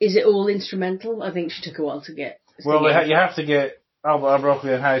 Is it all instrumental? I think she took a while to get. Well, you have to get Albert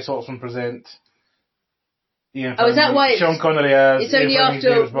Broccoli and Harry Saltzman present. Ian is that why Sean Connery as... It's only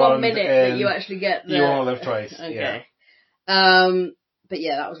after 1 minute that you actually get the... You Only Live Twice. Okay. Yeah. But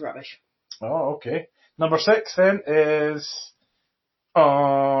yeah, that was rubbish. Oh, okay. Number 6 then is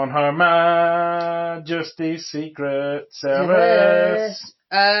On Her Majesty's Secret Service.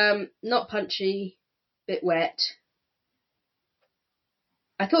 Not punchy, bit wet.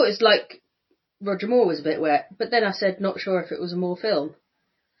 I thought it was like Roger Moore was a bit wet, but then I said not sure if it was a Moore film.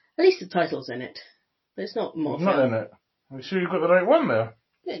 At least the title's in it. But it's not Moore film. Not in it. Are you sure you got the right one there?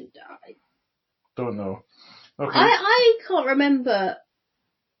 Don't know. Okay. I can't remember.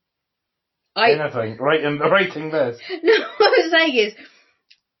 Anything. Writing this. No, what I'm saying is,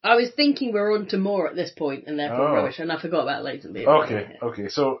 I was thinking we're on to Moore at this point, and therefore rubbish, and I forgot about Lazenby. Okay.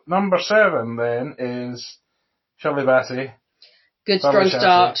 So number 7 then is Shirley Bassey. Good strong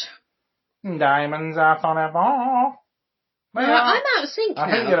start. Diamonds are forever. I'm out of sync now.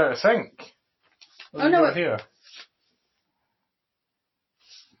 I think you're out of sync. Oh no! Here.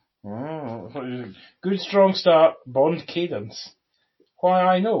 Good strong start. Bond cadence. Why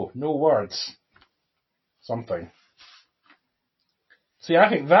I know, no words. Something. See, I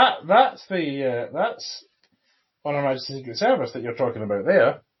think that's On Her Majesty's Secret Service that you're talking about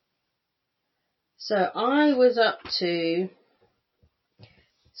there. So I was up to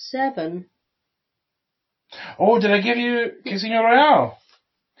 7. Oh, did I give you Casino Royale?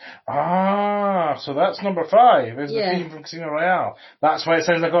 Ah, so that's number 5, is the theme from Casino Royale. That's why it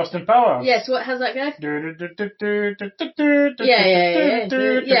sounds like Austin Powers. Yes, how's that go? Yeah,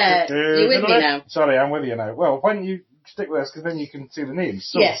 you're with me now. Sorry, I'm with you now. Well, why don't you stick with us, because then you can see the names.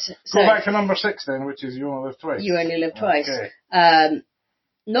 So, yes. Go back to number 6 then, which is You Only Live Twice. You Only Live Twice. Okay.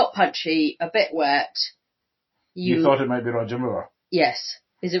 Not punchy, a bit wet. You thought it might be Roger Moore? Yes.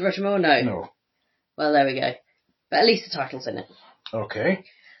 Is it Roger Moore? No. No. Well, there we go. But at least the title's in it. Okay.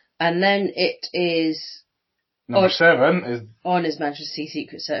 And then it is... Number 7 is... On His Majesty's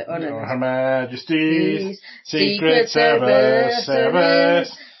Secret Service. On Her Majesty's Secret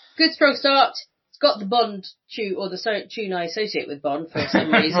Service. Good strong start. It's got the Bond tune, or the tune I associate with Bond for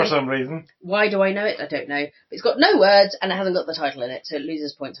some reason. For some reason. Why do I know it? I don't know. But it's got no words and it hasn't got the title in it, so it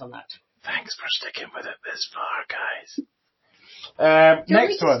loses points on that. Thanks for sticking with it this far, guys.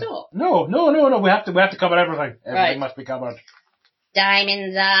 Next one. Stop? No. We have to cover everything. Everything must be covered.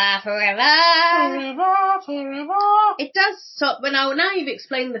 Diamonds are forever. Forever. It does stop, but now you've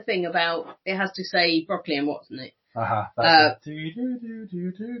explained the thing about it has to say broccoli and what's in it. So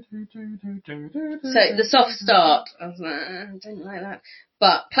the soft start, I was like, I don't like that.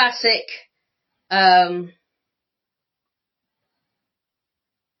 But classic,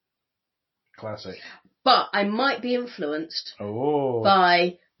 classic. But I might be influenced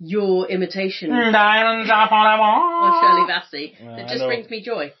by your imitation Diamonds are forever of Shirley Bassey. That just brings me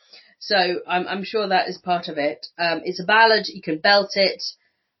joy. So I'm sure that is part of it. It's a ballad. You can belt it.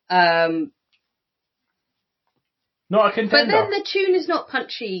 Not a contender. But then the tune is not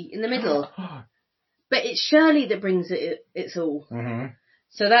punchy in the middle. But it's Shirley that brings it's all. Mm-hmm.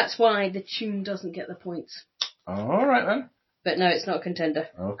 So that's why the tune doesn't get the points. All right then. But no, it's not a contender.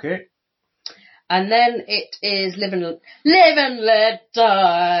 Okay. And then it is Live and Let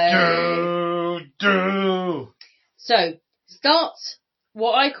Die. Do. So, starts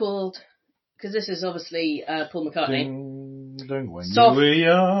what I called, because this is obviously Paul McCartney, When soft, you were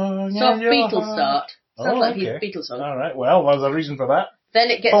young soft and Beatles young. start. Sounds like a Beatles song. All right. Well, there's a reason for that. Then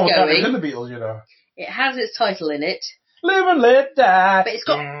it gets Paul McCartney's in going. the Beatles, you know. It has its title in it. Live and let die. But it's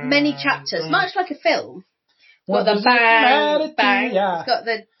got many chapters, much like a film. What Got the does it bang, matter to bang. ya? It's got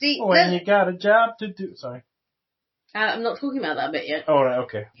the deep. When you got a job to do. Sorry. I'm not talking about that bit yet. All right.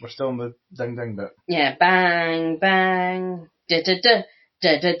 Okay. We're still in the ding ding bit. Yeah, bang, bang, da da da,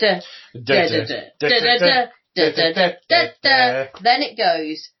 da da da, da da da, da da da, da da da da. Then it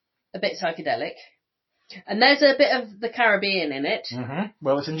goes a bit psychedelic, and there's a bit of the Caribbean in it, Mm-hmm.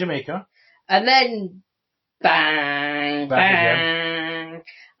 Well, it's in Jamaica. and then bang, Back bang,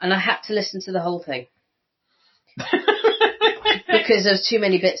 and I had to listen to the whole thing because there's too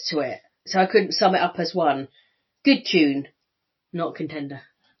many bits to it, so I couldn't sum it up as one. Good tune, not contender.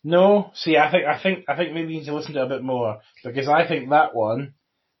 No, see, I think maybe you need to listen to it a bit more, because I think that one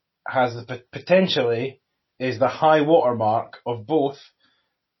has the potentially is the high watermark of both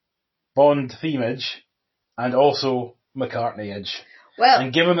Bond themage and also McCartneyage. Well,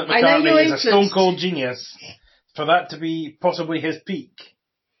 And given that I know you're McCartney is a stone influenced. cold genius, for that to be possibly his peak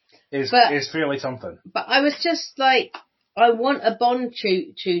is fairly something. But I was just like, I want a Bond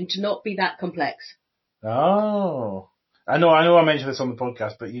tune to not be that complex. Oh. I know I mentioned this on the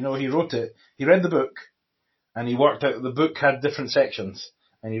podcast, but you know, he wrote it, he read the book, and he worked out that the book had different sections,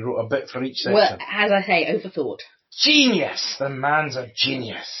 and he wrote a bit for each section. Well, as I say, overthought. Genius! The man's a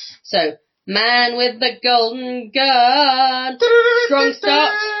genius. So, Man with the Golden Gun, strong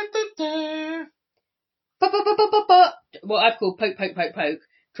start, what I've called poke, poke, poke, poke,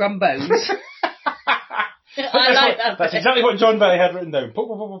 trombones. I like that. That's exactly what John Barry had written down. Poke,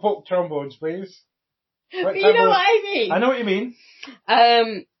 poke, poke, poke, trombones, please. But you know what I mean. I know what you mean.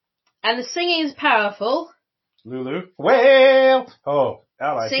 And the singing is powerful. Lulu. Well! Oh,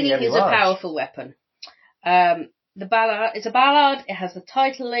 alright. Singing is a powerful weapon. The ballad, it's a ballad, it has the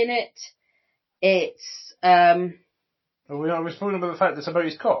title in it, it's, Are we spoken about the fact that it's about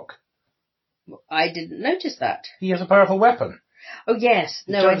his cock? I didn't notice that. He has a powerful weapon. Oh yes,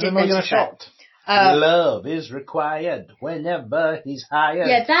 no, I didn't notice that. Love is required whenever he's hired.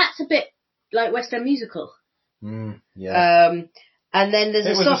 Yeah, that's a bit like West End Musical. Yeah. And then there's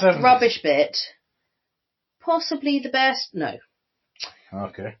a soft rubbish bit. Possibly the best. No.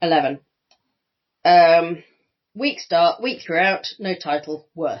 Okay. 11. Weak start, weak throughout, no title,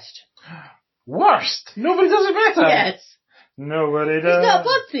 worst. Worst? Nobody does it better? Yes. Nobody does. It's not a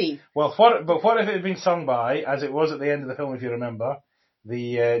Bond theme. Well, what if it had been sung by, as it was at the end of the film, if you remember,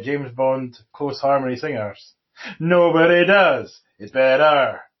 the James Bond close harmony singers? Nobody does. It's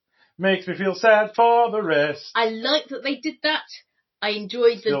better. Makes me feel sad for the rest. I like that they did that. I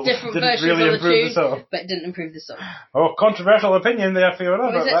enjoyed the different versions really of the tune, song. but it didn't improve the song. Oh, controversial opinion there,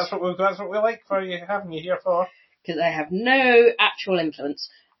 Fiona, but it? that's what we like for you, having you here for. Because I have no actual influence.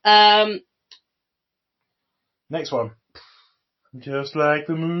 Next one. Just like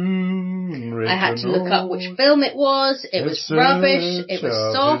the moon. I had to look up which film it was. It was rubbish. It was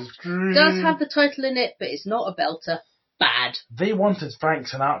soft. Does have the title in it, but it's not a belter. Bad. They wanted Frank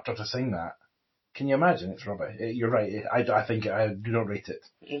Sinatra to sing that. Can you imagine? It's rubbish. You're right. I think I do not rate it.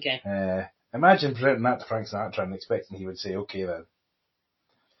 Okay. Imagine presenting that to Frank Sinatra and expecting he would say, okay then.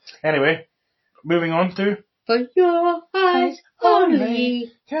 Anyway, moving on to... For your eyes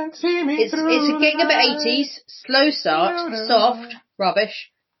only can see me it's a gigabit 80s, slow start, soft,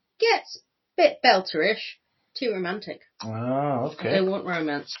 rubbish, gets a bit belterish, too romantic. Oh, okay. I don't want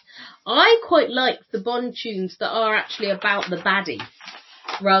romance. I quite like the Bond tunes that are actually about the baddie,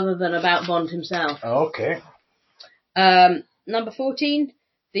 rather than about Bond himself. Okay. Number 14,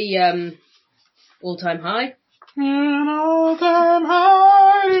 the All-Time High. An all-time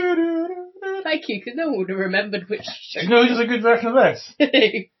high. Thank you, because no one would have remembered which show. Do you know who's a good version of this?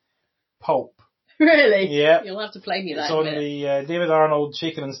 Pulp. Really? Yeah. You'll have to play me that It's in a on minute. the David Arnold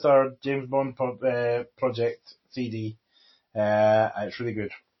Shaken and Stirred James Bond project CD. It's really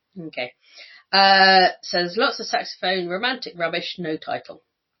good. Okay. Says lots of saxophone, romantic rubbish, no title.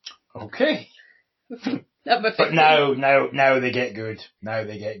 Okay. Number 15. But now they get good. Now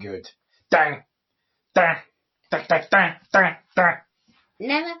they get good. Dang. Dang. Dang, dang, dang, dang, dang.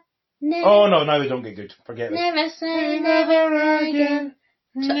 Never Never, Oh no, now they don't get good. Forget it. never say never again.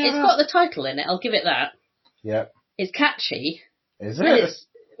 It's got the title in it, I'll give it that. Yeah. It's catchy. Is And it? it's,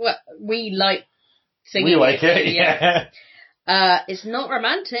 well, we like singing We like it, yeah. yeah. It's not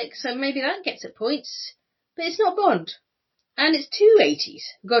romantic, so maybe that gets it points. But it's not Bond. And it's too 80s.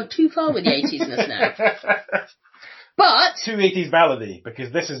 We've gone too far with the 80s-ness now. But... Too 80s ballady,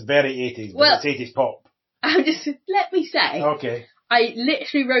 because this is very 80s, but it's 80s pop. Let me say, Okay. I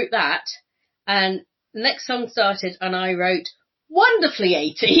literally wrote that, and the next song started, and I wrote, wonderfully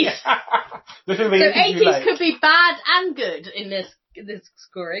 80s. This is the So 80s you 80s like. could be bad and good in this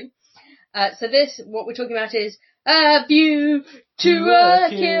scoring. So this, what we're talking about is A View to a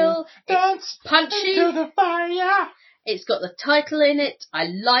Kill. It's punchy. Into the fire. It's got the title in it. I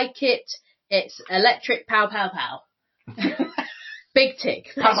like it. It's electric pow pow pow. Big tick.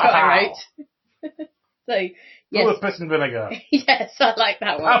 That's Pow, what pow, I pow. wrote. So, Full yes. of piss and vinegar. Yes, I like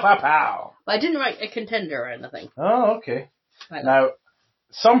that Pow, one. pow, pow. But I didn't write a contender or anything. Oh, okay. Like that. Now,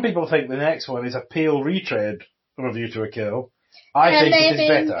 some people think the next one is a pale retread of A View to a Kill. I think it is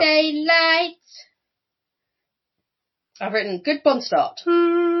better. Daylight. I've written good Bond start.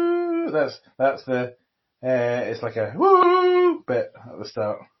 Ooh, that's the, it's like a woo bit at the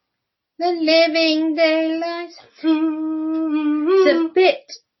start. The living daylight. It's a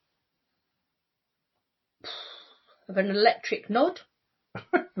bit of an electric nod.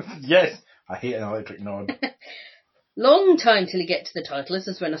 Yes, I hate an electric nod. Long time till you get to the title. This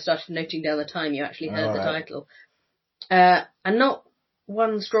is when I started noting down the time you actually heard the Alright. title. And not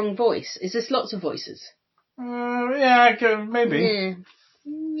one strong voice. Is this lots of voices? Yeah, maybe.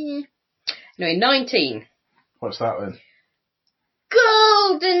 Yeah. Anyway, 19. What's that then?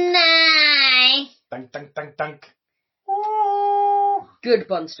 GoldenEye. Dunk, dunk, dunk, dunk. Oh. Good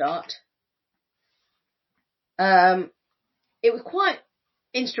Bond start. It was quite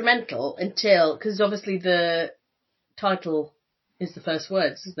instrumental until, because obviously the title is the first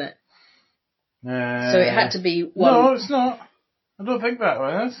words, isn't it? So it had to be one. No, it's not. I don't think that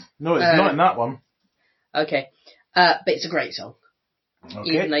one is. No, it's not in that one. Okay. But it's a great song. Okay.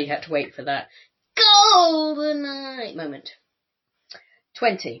 Even though you had to wait for that GoldenEye moment.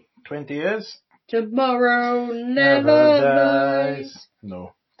 20. 20 is? Tomorrow never dies.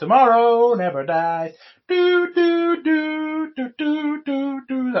 No. Tomorrow never dies. Do, do, do, do, do, do,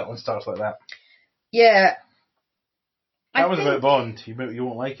 do. That one starts like that. Yeah. That was about Bond. You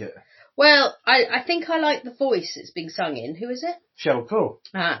won't like it. Well, I think I like the voice it's being sung in. Who is it? Sheryl Crow.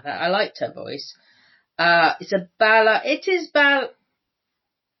 I liked her voice. It's a ballad. It is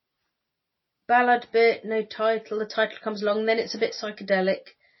ballad bit, no title. The title comes along, then it's a bit psychedelic.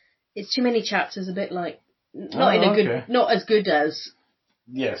 It's too many chapters, a bit like not as good as.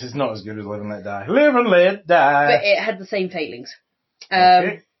 Yes, it's not as good as Live and Let Die. Live and Let Die. But it had the same failings.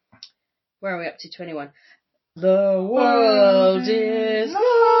 Okay. Where are we up to? 21. The world is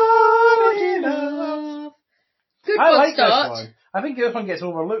not enough. Good I like start. this one. I think this one gets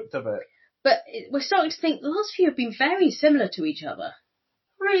overlooked a bit. But we're starting to think the last few have been very similar to each other.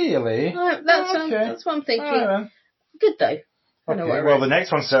 Really? That's what I'm thinking. Right, Good though. okay. Well, the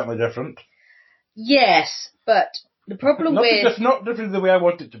next one's certainly different. Yes, but the problem Not different the way I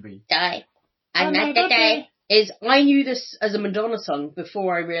want it to be. Die. Another day. Is I knew this as a Madonna song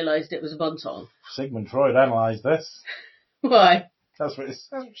before I realised it was a Bond song. Sigmund Freud analysed this. Why? That's what it's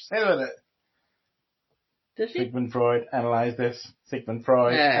saying in it. Does she? Sigmund Freud analysed this. Sigmund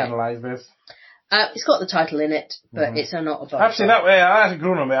Freud analysed this. It's got the title in it, but it's not a Bond song. Actually, that way, that's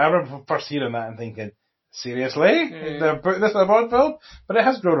grown on me. I remember first hearing that and thinking, seriously? They're putting this in a Bond film? But it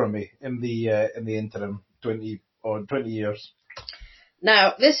has grown on me in the interim 20 years.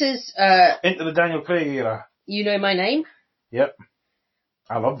 Now, this is... into the Daniel Craig era. You Know My Name? Yep.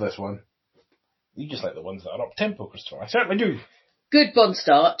 I love this one. You just like the ones that are up-tempo, Christopher. I certainly do. Good Bond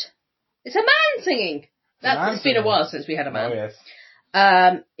start. It's a man singing. It's been a while since we had a man. Oh, yes.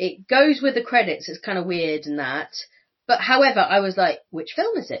 It goes with the credits. It's kind of weird and that. But however, I was like, which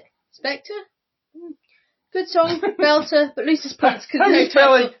film is it? Spectre? Good song, belter, but loses points because no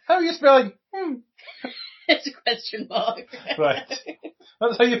title. How are you spelling? It's a question mark. Right.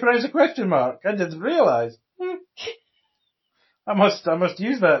 That's how you pronounce a question mark. I didn't realise. I must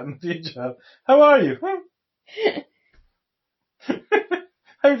use that in the future. How are you?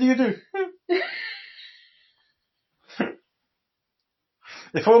 How do you do?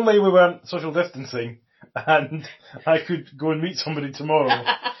 If only we weren't social distancing and I could go and meet somebody tomorrow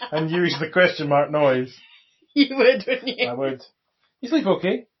and use the question mark noise. You would, wouldn't you? I would. You sleep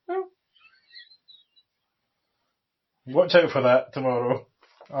okay? Watch out for that tomorrow.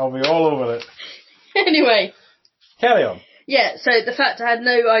 I'll be all over it. Anyway. Carry on. Yeah, so the fact I had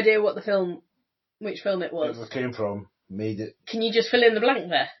no idea which film it was. It came from, made it. Can you just fill in the blank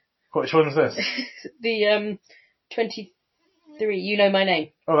there? Which one is this? The 23, You Know My Name.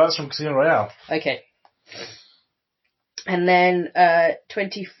 Oh, that's from Casino Royale. Okay. And then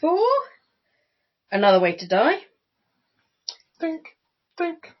 24, Another Way to Die. Think.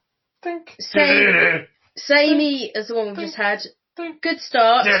 Samey as the one we just had. Good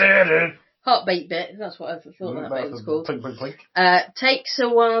start. Heartbeat bit. That's what I thought that bit was called. Plink. Takes a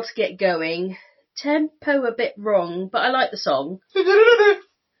while to get going. Tempo a bit wrong, but I like the song.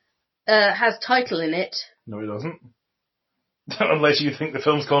 Has title in it. No, it doesn't. Unless you think the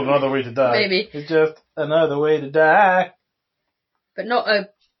film's called Another Way to Die. Maybe. It's just another way to die. But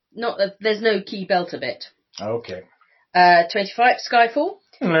there's no key belter bit. Okay. 25, Skyfall.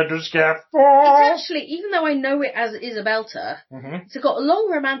 Let us get It's actually, even though I know it as is a belter, it's got a long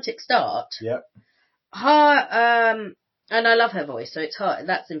romantic start. Yep. And I love her voice, so it's hard.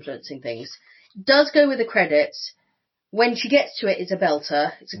 That's influencing things. Does go with the credits. When she gets to it, it's a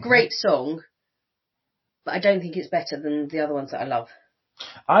belter. It's a great song, but I don't think it's better than the other ones that I love.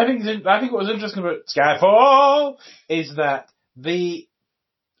 I think what was interesting about Skyfall is that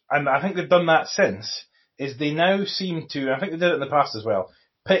and I think they've done that since, is they now seem to, I think they did it in the past as well,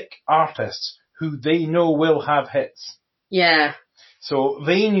 pick artists who they know will have hits. Yeah. So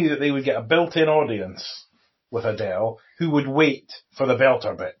they knew that they would get a built-in audience with Adele who would wait for the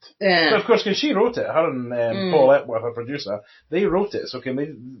belter bit. Yeah. So of course, because she wrote it, her and Paul Epworth, her producer, they wrote it. So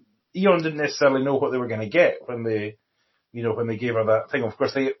Eon didn't necessarily know what they were going to get when they gave her that thing. Of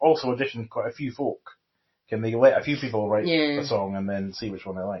course, they also auditioned quite a few folk. Can they let a few people write a song and then see which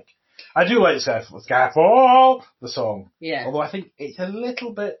one they like? I do like Skyfall, the song. Yeah. Although I think it's a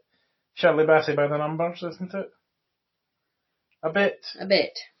little bit Shirley Bassey by the numbers, isn't it? A bit.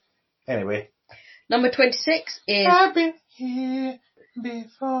 Anyway. Number 26 is... I've been here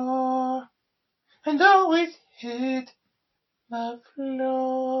before and always hit the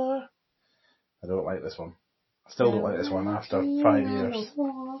floor. I don't like this one. I still don't like this one after 5 years.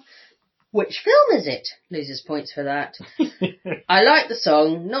 Which film is it? Loses points for that. I like the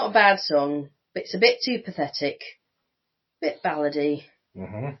song, not a bad song, but it's a bit too pathetic. Bit ballady.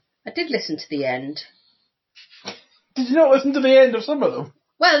 I did listen to the end. Did you not listen to the end of some of them?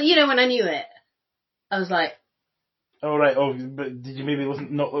 Well, when I knew it, I was like... Oh, right. Oh, but did you maybe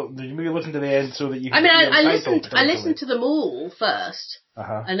listen to the end so that you... I mean, I listened to them all first,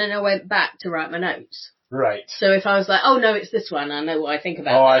 and then I went back to write my notes. Right. So if I was like, oh no, it's this one, I know what I think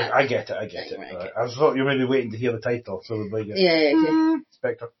about that. I get it. Right. Okay. I thought you were maybe waiting to hear the title so that they get... Yeah.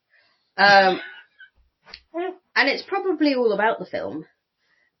 Spectre. And it's probably all about the film,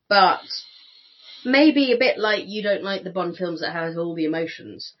 but maybe a bit like you don't like the Bond films that have all the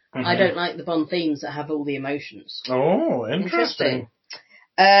emotions. I don't like the Bond themes that have all the emotions. Oh, interesting.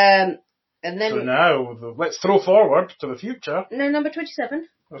 And then... So now, let's throw forward to the future. No, number 27.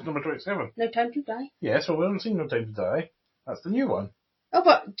 That's number 27. No Time to Die. Yes, well, we haven't seen No Time to Die. That's the new one. Oh,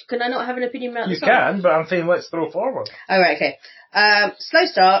 but can I not have an opinion about you the song? You can, but I'm saying let's throw forward. Oh, right, okay. Slow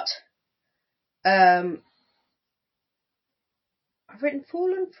start. I've written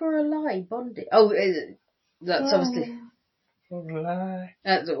Fallen for a Lie, Bondi. Oh, that's obviously... For a lie.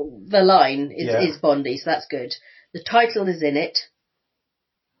 The line is Bondi, so that's good. The title is in it.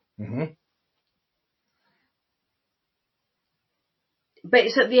 But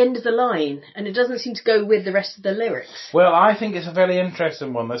it's at the end of the line, and it doesn't seem to go with the rest of the lyrics. Well, I think it's a very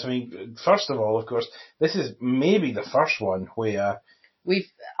interesting one. First of all, of course, this is maybe the first one where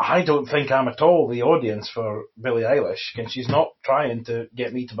I don't think I'm at all the audience for Billie Eilish, and she's not trying to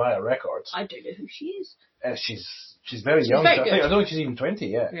get me to buy her records. I don't know who she is. She's very young. Very I don't think she's even 20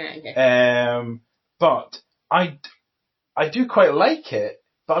 yet. Yeah, okay. But I do quite like it,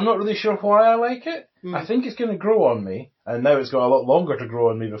 but I'm not really sure why I like it. I think it's going to grow on me, and now it's got a lot longer to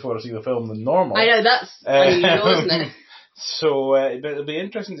grow on me before I see the film than normal. I know, that's unusual, isn't it? So it'll be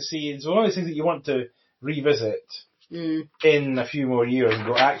interesting to see. It's one of those things that you want to revisit in a few more years and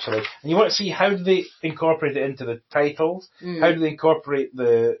go, actually, and you want to see how do they incorporate it into the titles, how do they incorporate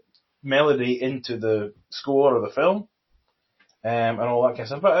the melody into the score of the film, and all that kind of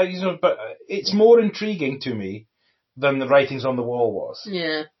stuff. But it's more intriguing to me than the writings on the wall was.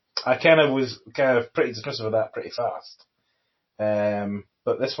 Yeah. I was pretty dismissive of that pretty fast.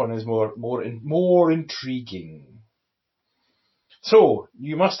 But this one is more intriguing. So,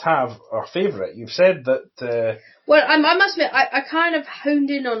 you must have a favourite. You've said that... Well, I must admit, I kind of honed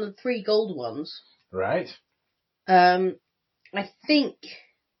in on the 3 gold ones. Right. I think...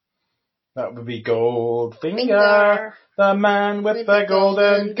 That would be Goldfinger, the man with the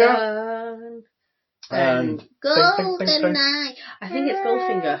golden gun. And GoldenEye. I think it's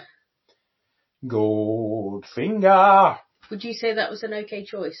Goldfinger. Goldfinger. Would you say that was an okay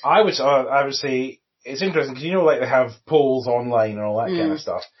choice? I would say it's interesting because like they have polls online and all that kind of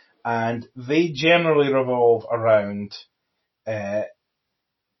stuff, and they generally revolve around the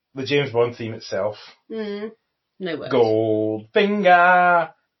James Bond theme itself. No words.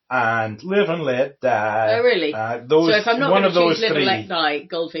 Goldfinger and Live and Let Die. Oh really? Those, so if I'm not going to choose Live and three. Let Die,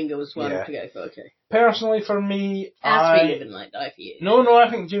 Goldfinger was one to go for. Okay. Personally, for me, It has to be Live and Let Die for you. No, I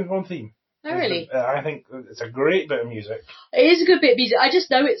think James Bond theme. Oh really? I think it's a great bit of music. It is a good bit of music. I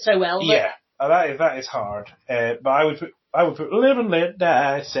just know it so well. Yeah, that is hard. But I would put Live and Let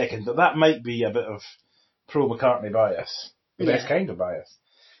Die second. But that might be a bit of pro McCartney bias, the best kind of bias.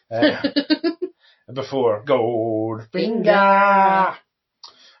 Before Goldfinger.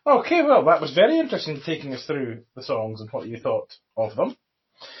 Okay, well, that was very interesting taking us through the songs and what you thought of them.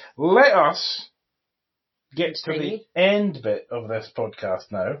 Let us get to the end bit of this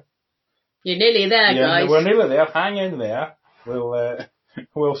podcast now. You're nearly there, guys. We're nearly there. Hang in there.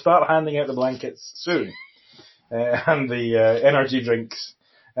 We'll start handing out the blankets soon. And the energy drinks.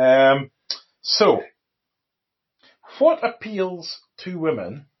 So, what appeals to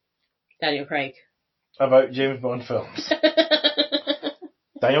women Daniel Craig. About James Bond films?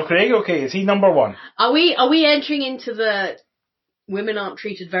 Daniel Craig, okay, is he number one? Are we entering into the women aren't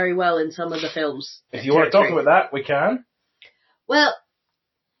treated very well in some of the films? If you want to talk about that, we can. Well,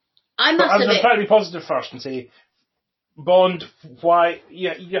 I must admit... I'm trying to be positive first and say, Bond, why...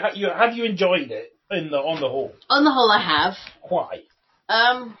 have you enjoyed it on the whole? On the whole, I have. Why?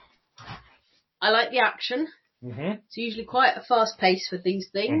 I like the action. Mm-hmm. It's usually quite a fast pace with these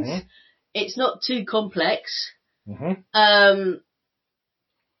things. Mm-hmm. It's not too complex. Mm-hmm.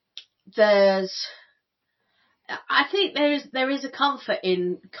 I think there is a comfort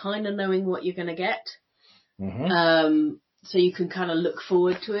in kind of knowing what you're going to get. Mm-hmm. So you can kind of look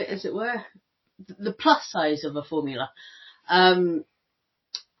forward to it, as it were. The plus side of a formula. And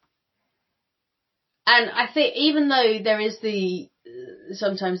I think even though there is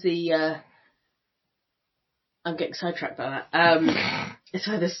sometimes I'm getting sidetracked by that. It's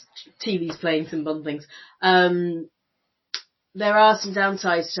why this TV's playing some Bond things. There are some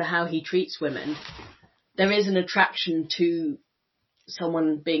downsides to how he treats women. There is an attraction to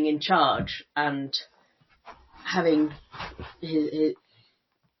someone being in charge and having his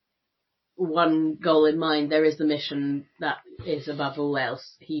one goal in mind. There is the mission that is above all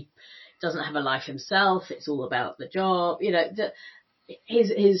else. He doesn't have a life himself. It's all about the job. You know,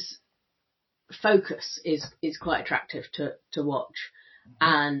 his focus is quite attractive to watch.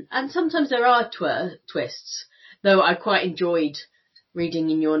 And sometimes there are twists, though I quite enjoyed reading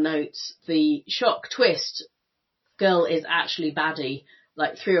in your notes the shock twist. Girl is actually baddie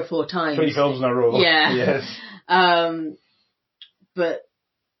like 3 or 4 times. 3 films in a row. Yeah. Yes. But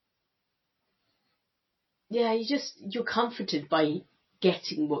yeah, you're comforted by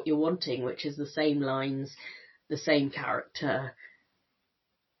getting what you're wanting, which is the same lines, the same character,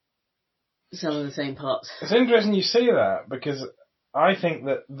 some of the same parts. It's interesting you say that, because I think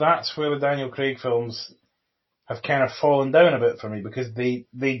that's where the Daniel Craig films have kind of fallen down a bit for me, because they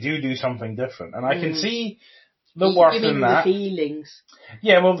do something different. And I can see the worth in that. The feelings?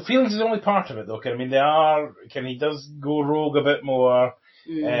 Yeah, well, the feelings is only part of it, though. I mean, he does go rogue a bit more.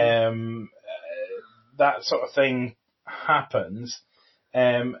 That sort of thing happens.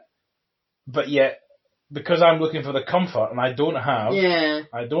 But yet, because I'm looking for the comfort, and I don't have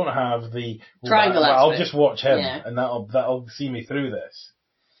the triangle aspect. I'll just watch him, and that'll see me through this.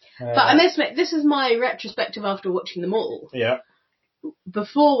 But I must admit, this is my retrospective after watching them all. Yeah.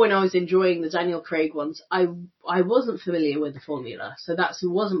 Before, when I was enjoying the Daniel Craig ones, I wasn't familiar with the formula, so that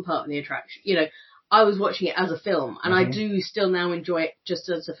wasn't part of the attraction. You know, I was watching it as a film, and I do still now enjoy it just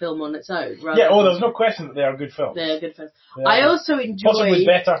as a film on its own. There's no question that they are good films. They're good films. I also enjoy... Possibly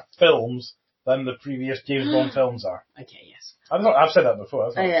better films than the previous James Bond films are. Okay, yes. I've said that before.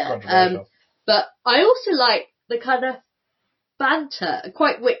 That's not controversial. But I also like the kind of banter,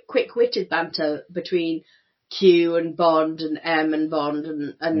 quite quick-witted banter between Q and Bond and M and Bond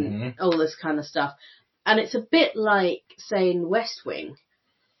and all this kind of stuff. And it's a bit like, say, in West Wing,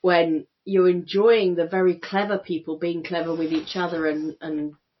 when you're enjoying the very clever people being clever with each other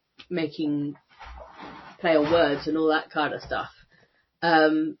and making play on words and all that kind of stuff.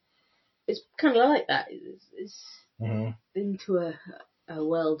 It's kind of like that. It's into a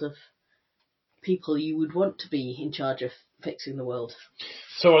world of people you would want to be in charge of fixing the world.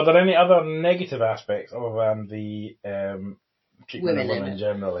 So are there any other negative aspects of the treatment of women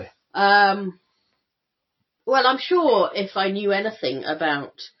generally? Well, I'm sure if I knew anything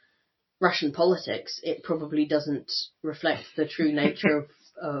about Russian politics, it probably doesn't reflect the true nature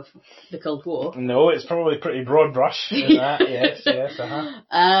of the Cold War. No, it's probably pretty broad brush in that. Yes, not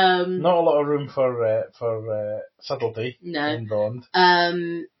a lot of room for subtlety in Bond.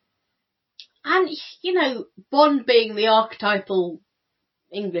 And Bond being the archetypal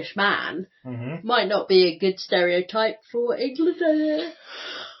English man might not be a good stereotype for England.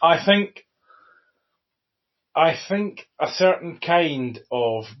 I think a certain kind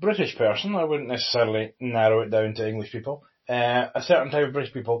of British person, I wouldn't necessarily narrow it down to English people, a certain type of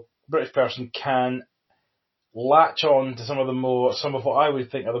British person can latch on to some of what I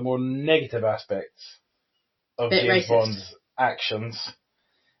would think are the more negative aspects of James Bond's actions,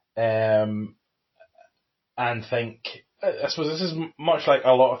 and think, I suppose this is much like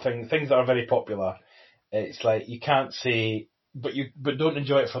a lot of things that are very popular. It's like, you can't say, but don't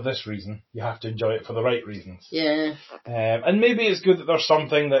enjoy it for this reason. You have to enjoy it for the right reasons. Yeah. And maybe it's good that there's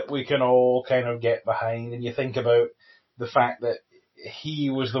something that we can all kind of get behind, and you think about the fact that he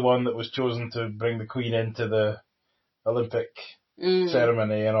was the one that was chosen to bring the Queen into the Olympic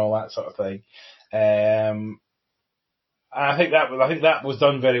ceremony and all that sort of thing. I think that was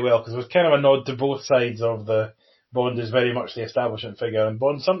done very well, because it was kind of a nod to both sides of the Bond is very much the establishment figure, and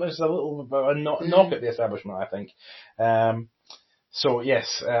Bond sometimes is a little bit of a knock at the establishment, I think. So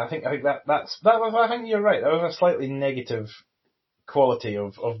yes, I think that was, I think you're right. That was a slightly negative quality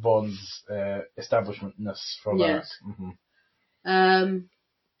of Bond's establishmentness for that. Mm-hmm.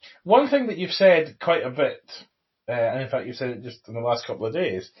 One thing that you've said quite a bit, and in fact you've said it just in the last couple of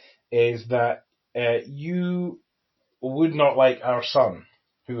days, is that you would not like our son,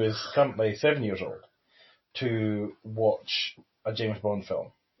 who is currently 7 years old, to watch a James Bond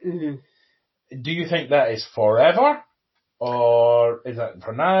film. Mm-hmm. Do you think that is forever? Or is that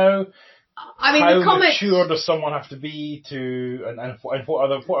for now? I mean, how mature does someone have to be and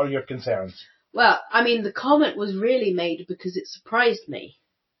what are your concerns? Well, I mean, the comment was really made because it surprised me.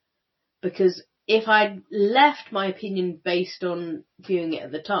 Because if I'd left my opinion based on viewing it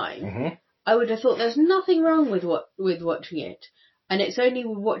at the time, I would have thought there's nothing wrong with watching it. And it's only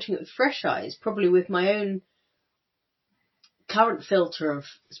with watching it with fresh eyes, probably with my own current filter of,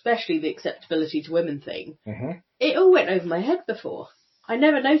 especially the acceptability to women thing, it all went over my head before. I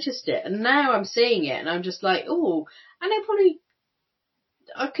never noticed it, and now I'm seeing it, and I'm just like, oh, and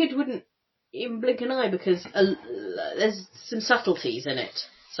a kid wouldn't even blink an eye, because there's some subtleties in it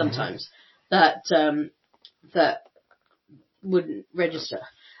sometimes that wouldn't register.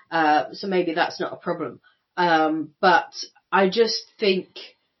 So maybe that's not a problem. But I just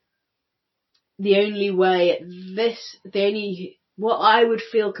think what I would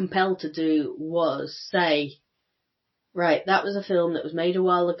feel compelled to do was say, right, that was a film that was made a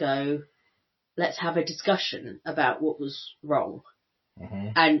while ago. Let's have a discussion about what was wrong.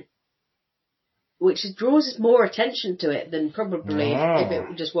 And which draws more attention to it than probably if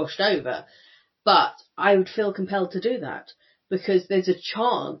it just washed over. But I would feel compelled to do that, because there's a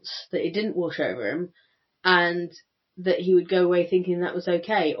chance that it didn't wash over him, and that he would go away thinking that was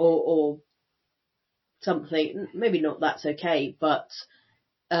okay, or something. Maybe not that's okay, but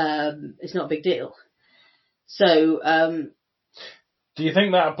it's not a big deal. So, do you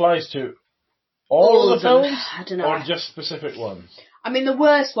think that applies to all of the films? I don't know. Or just specific ones? I mean, the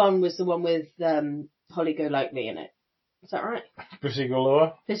worst one was the one with Holly Golightly in it. Is that right? Pussy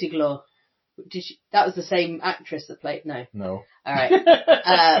Galore? Pussy Galore. That was the same actress that played? No. Alright.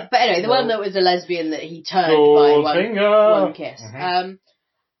 But anyway, the one that was a lesbian that he turned by one kiss.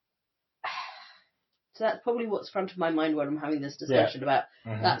 So that's probably what's front of my mind when I'm having this discussion about.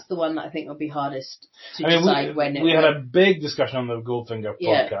 That's the one that I think would be hardest to decide when it. We had a big discussion on the Goldfinger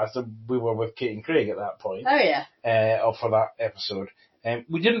podcast. And we were with Kate and Craig at that point. Oh yeah. For that episode.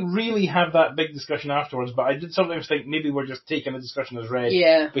 We didn't really have that big discussion afterwards, but I did sometimes think maybe we're just taking the discussion as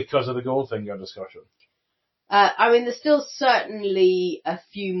read because of the Goldfinger discussion. I mean, there's still certainly a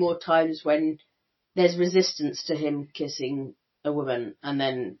few more times when there's resistance to him kissing a woman, and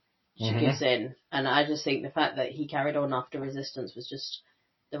then she gives in. And I just think the fact that he carried on after resistance was just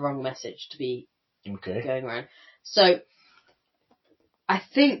the wrong message to be going around. So, I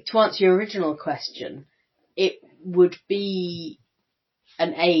think, to answer your original question, it would be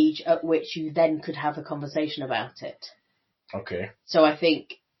an age at which you then could have a conversation about it. Okay. So I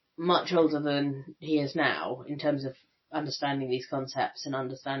think much older than he is now, in terms of understanding these concepts and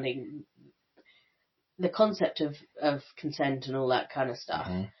understanding the concept of consent and all that kind of stuff.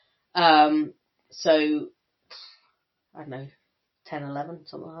 So, I don't know, 10, 11,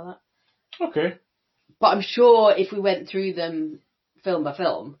 something like that. Okay. But I'm sure if we went through them film by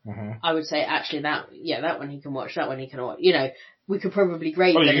film, I would say, actually, that one he can watch, that one he can watch. we could probably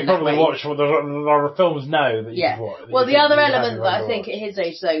grade Well, them you in can that probably way. watch. Well, there are films now that you Yeah. can watch. Well, the other element that I watch. think at his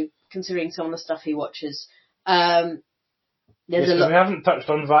age, though, considering some of the stuff he watches, there's Yes, a lot. we haven't touched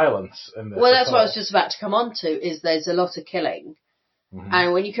on violence in this. Well, that's at what I all. was just about to come on to. Is there's a lot of killing,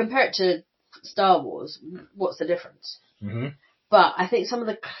 and when you compare it to Star Wars, what's the difference? Mm-hmm. But I think some of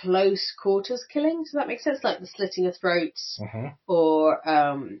the close quarters killing, does that make sense? Like the slitting of throats or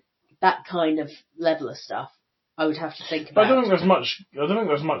that kind of level of stuff, I would have to think about. But I don't think there's much. I don't think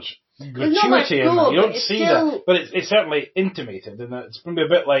there's much There's not much gratuity in gore, that. You but don't it's see still- that, but it's certainly intimated, and it's going to be a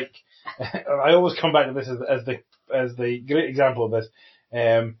bit like. I always come back to this as the great example of this.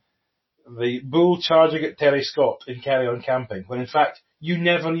 The bull charging at Terry Scott in Carry On Camping, when in fact you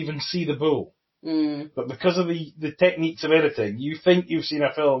never even see the bull. But because of the techniques of editing, you think you've seen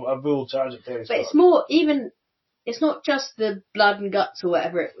a bull charge at Terry Scott. But it's more even. It's not just the blood and guts or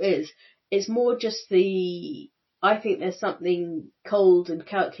whatever it is. It's more just the. I think there's something cold and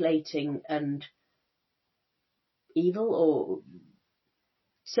calculating and evil, or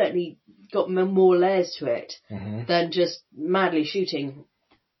certainly got more layers to it than just madly shooting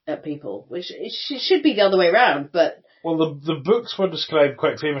at people, which it should be the other way around. But well, the books were described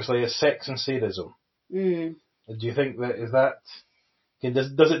quite famously as sex and sadism. Do you think that is that?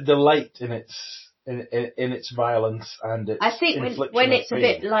 Does it delight in its violence and its I think infliction when of it's a pain?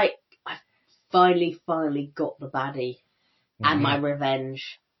 bit like I finally got the baddie and my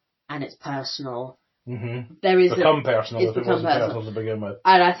revenge, and it's personal. There is become personal if it wasn't personal personal to begin with.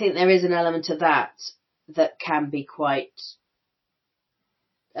 And I think there is an element of that can be quite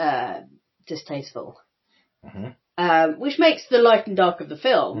distasteful, which makes the light and dark of the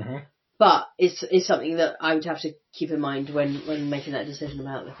film. But it's something that I would have to keep in mind when making that decision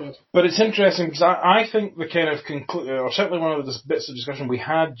about the kid. But it's interesting because I think the kind of or certainly one of the bits of discussion we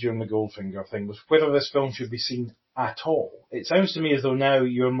had during the Goldfinger thing was whether this film should be seen at all. It sounds to me as though now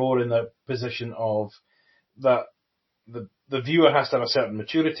you're more in the position of that the viewer has to have a certain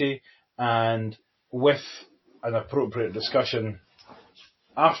maturity, and with an appropriate discussion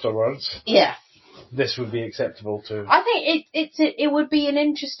afterwards, this would be acceptable to. I think it would be an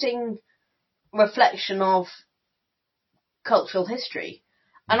interesting reflection of cultural history,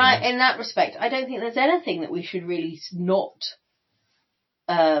 and in that respect, I don't think there's anything that we should really not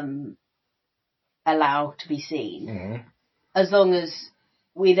allow to be seen, as long as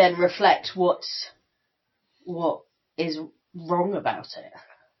we then reflect what is wrong about it,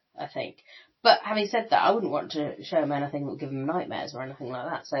 I think. But having said that, I wouldn't want to show him anything that would give him nightmares or anything like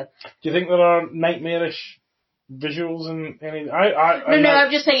that. So, do you think there are nightmarish visuals in any? No,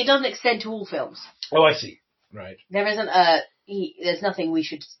 I'm just saying it doesn't extend to all films. Oh, I see. Right. There isn't there's nothing we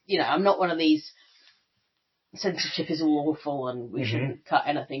should, I'm not one of these censorship is all awful and we shouldn't cut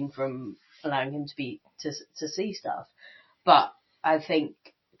anything from allowing him to see stuff. But I think,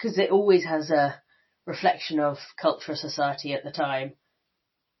 because it always has a reflection of culture, society at the time,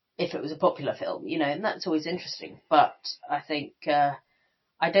 if it was a popular film, and that's always interesting. But I think, I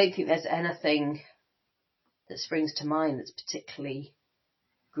don't think there's anything that springs to mind that's particularly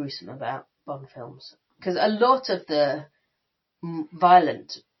gruesome about Bond films. Because a lot of the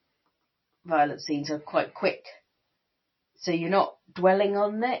violent scenes are quite quick. So you're not dwelling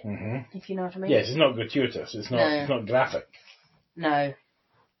on it, if you know what I mean. Yes, it's not gratuitous. It's not graphic. No.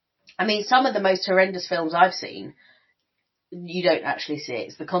 I mean, some of the most horrendous films I've seen, you don't actually see it.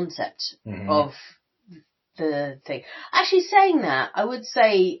 It's the concept of the thing. Actually, saying that, I would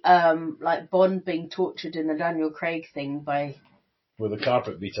say, like Bond being tortured in the Daniel Craig thing with a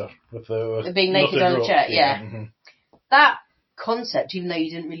carpet beater, with the being naked on the chair. Yeah. That concept, even though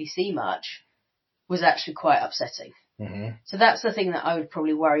you didn't really see much, was actually quite upsetting. So that's the thing that I would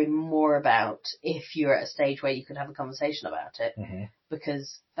probably worry more about if you're at a stage where you could have a conversation about it,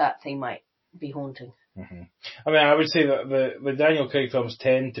 because that thing might be haunting. I mean, I would say that the Daniel Craig films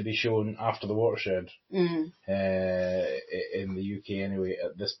tend to be shown after The Watershed in the UK anyway.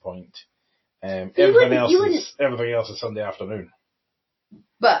 At this point, everything else is Sunday afternoon.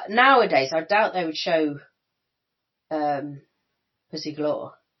 But nowadays, I doubt they would show Pussy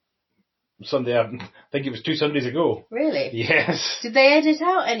Galore. Sunday, I think it was 2 Sundays ago. Really? Yes. Did they edit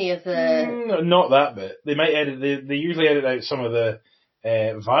out any of the? Not that bit. They might edit. They usually edit out some of the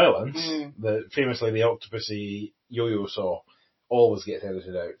violence. Famously, the Octopussy yo-yo saw always gets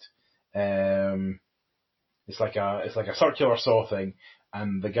edited out. It's like a circular saw thing,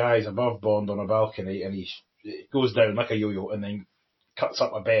 and the guy's above Bond on a balcony, and he goes down like a yo-yo, and then cuts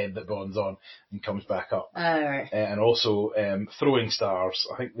up a bed that Bond's on and comes back up. Oh, right. And also throwing stars.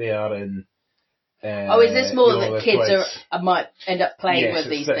 I think they are in Is this more that kids might end up playing with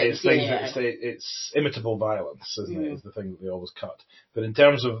these things? It's imitable violence, isn't it? Is the thing that they always cut. But in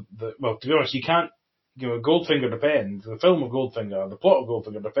terms of to be honest, you can't. Goldfinger depends. The film of Goldfinger, the plot of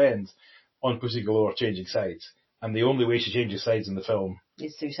Goldfinger depends on Pussy Galore changing sides, and the only way she changes sides in the film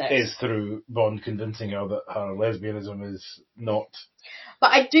is through Bond convincing her that her lesbianism is not.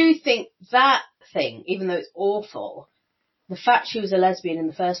 But I do think that thing, even though it's awful, the fact she was a lesbian in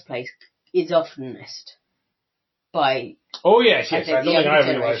the first place is often missed by. Oh yes. I don't think I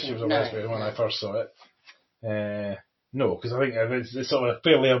realised she was a lesbian when I first saw it. No, because I think it's sort of a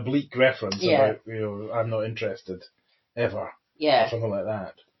fairly oblique reference about I'm not interested ever, or something like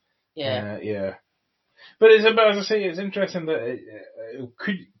that. Yeah. But it's about, as I say, it's interesting that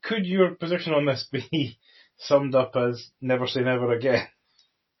could your position on this be summed up as never say never again?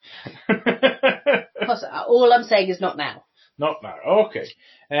 All I'm saying is not now. Not now. Okay.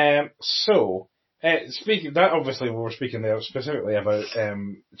 So speaking that, obviously we were speaking there specifically about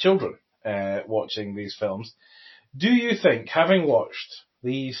children watching these films. Do you think, having watched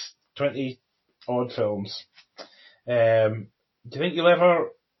these 20 odd films, do you think you'll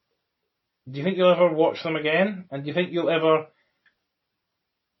ever watch them again? And do you think you'll ever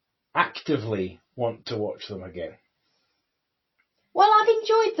actively want to watch them again? Well, I've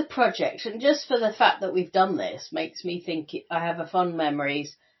enjoyed the project, and just for the fact that we've done this makes me think I have fond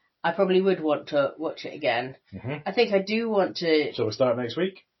memories. I probably would want to watch it again. Mm-hmm. I think I do want to. Shall we start next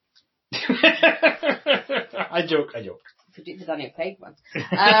week? I joke. Could do the Daniel Craig ones.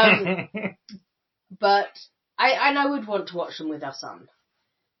 But I would want to watch them with our son.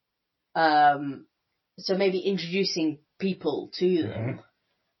 So maybe introducing people to them. Mm-hmm.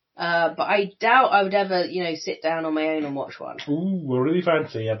 But I doubt I would ever, sit down on my own and watch one. Ooh, I really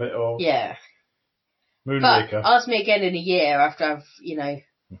fancy a bit of Moonraker. But ask me again in a year after I've,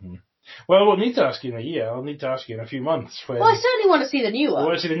 Mm-hmm. Well, I won't need to ask you in a year. I'll need to ask you in a few months. Well, I certainly want to see the new one. You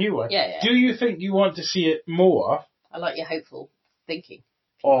want to see the new one? Yeah. Do you think you want to see it more? I like your hopeful thinking.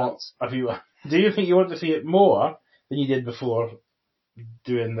 Do you think you want to see it more than you did before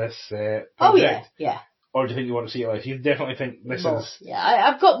doing this project? Oh, yeah. Or do you think you want to see it like, you definitely think this is... Yeah,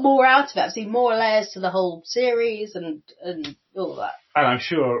 I've got more out of it. I've seen more layers to the whole series and all that. And I'm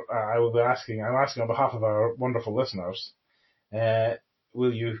sure I'm asking on behalf of our wonderful listeners,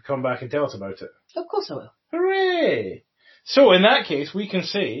 will you come back and tell us about it? Of course I will. Hooray! So in that case, we can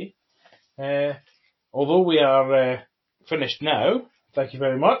say, although we are finished now, thank you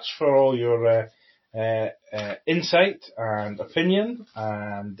very much for all your insight and opinion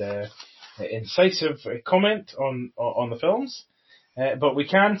and incisive comment on the films. But we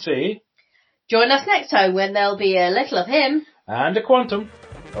can say... Join us next time when there'll be a little of him. And a quantum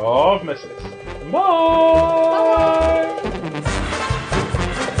of Mrs. Bye! Bye!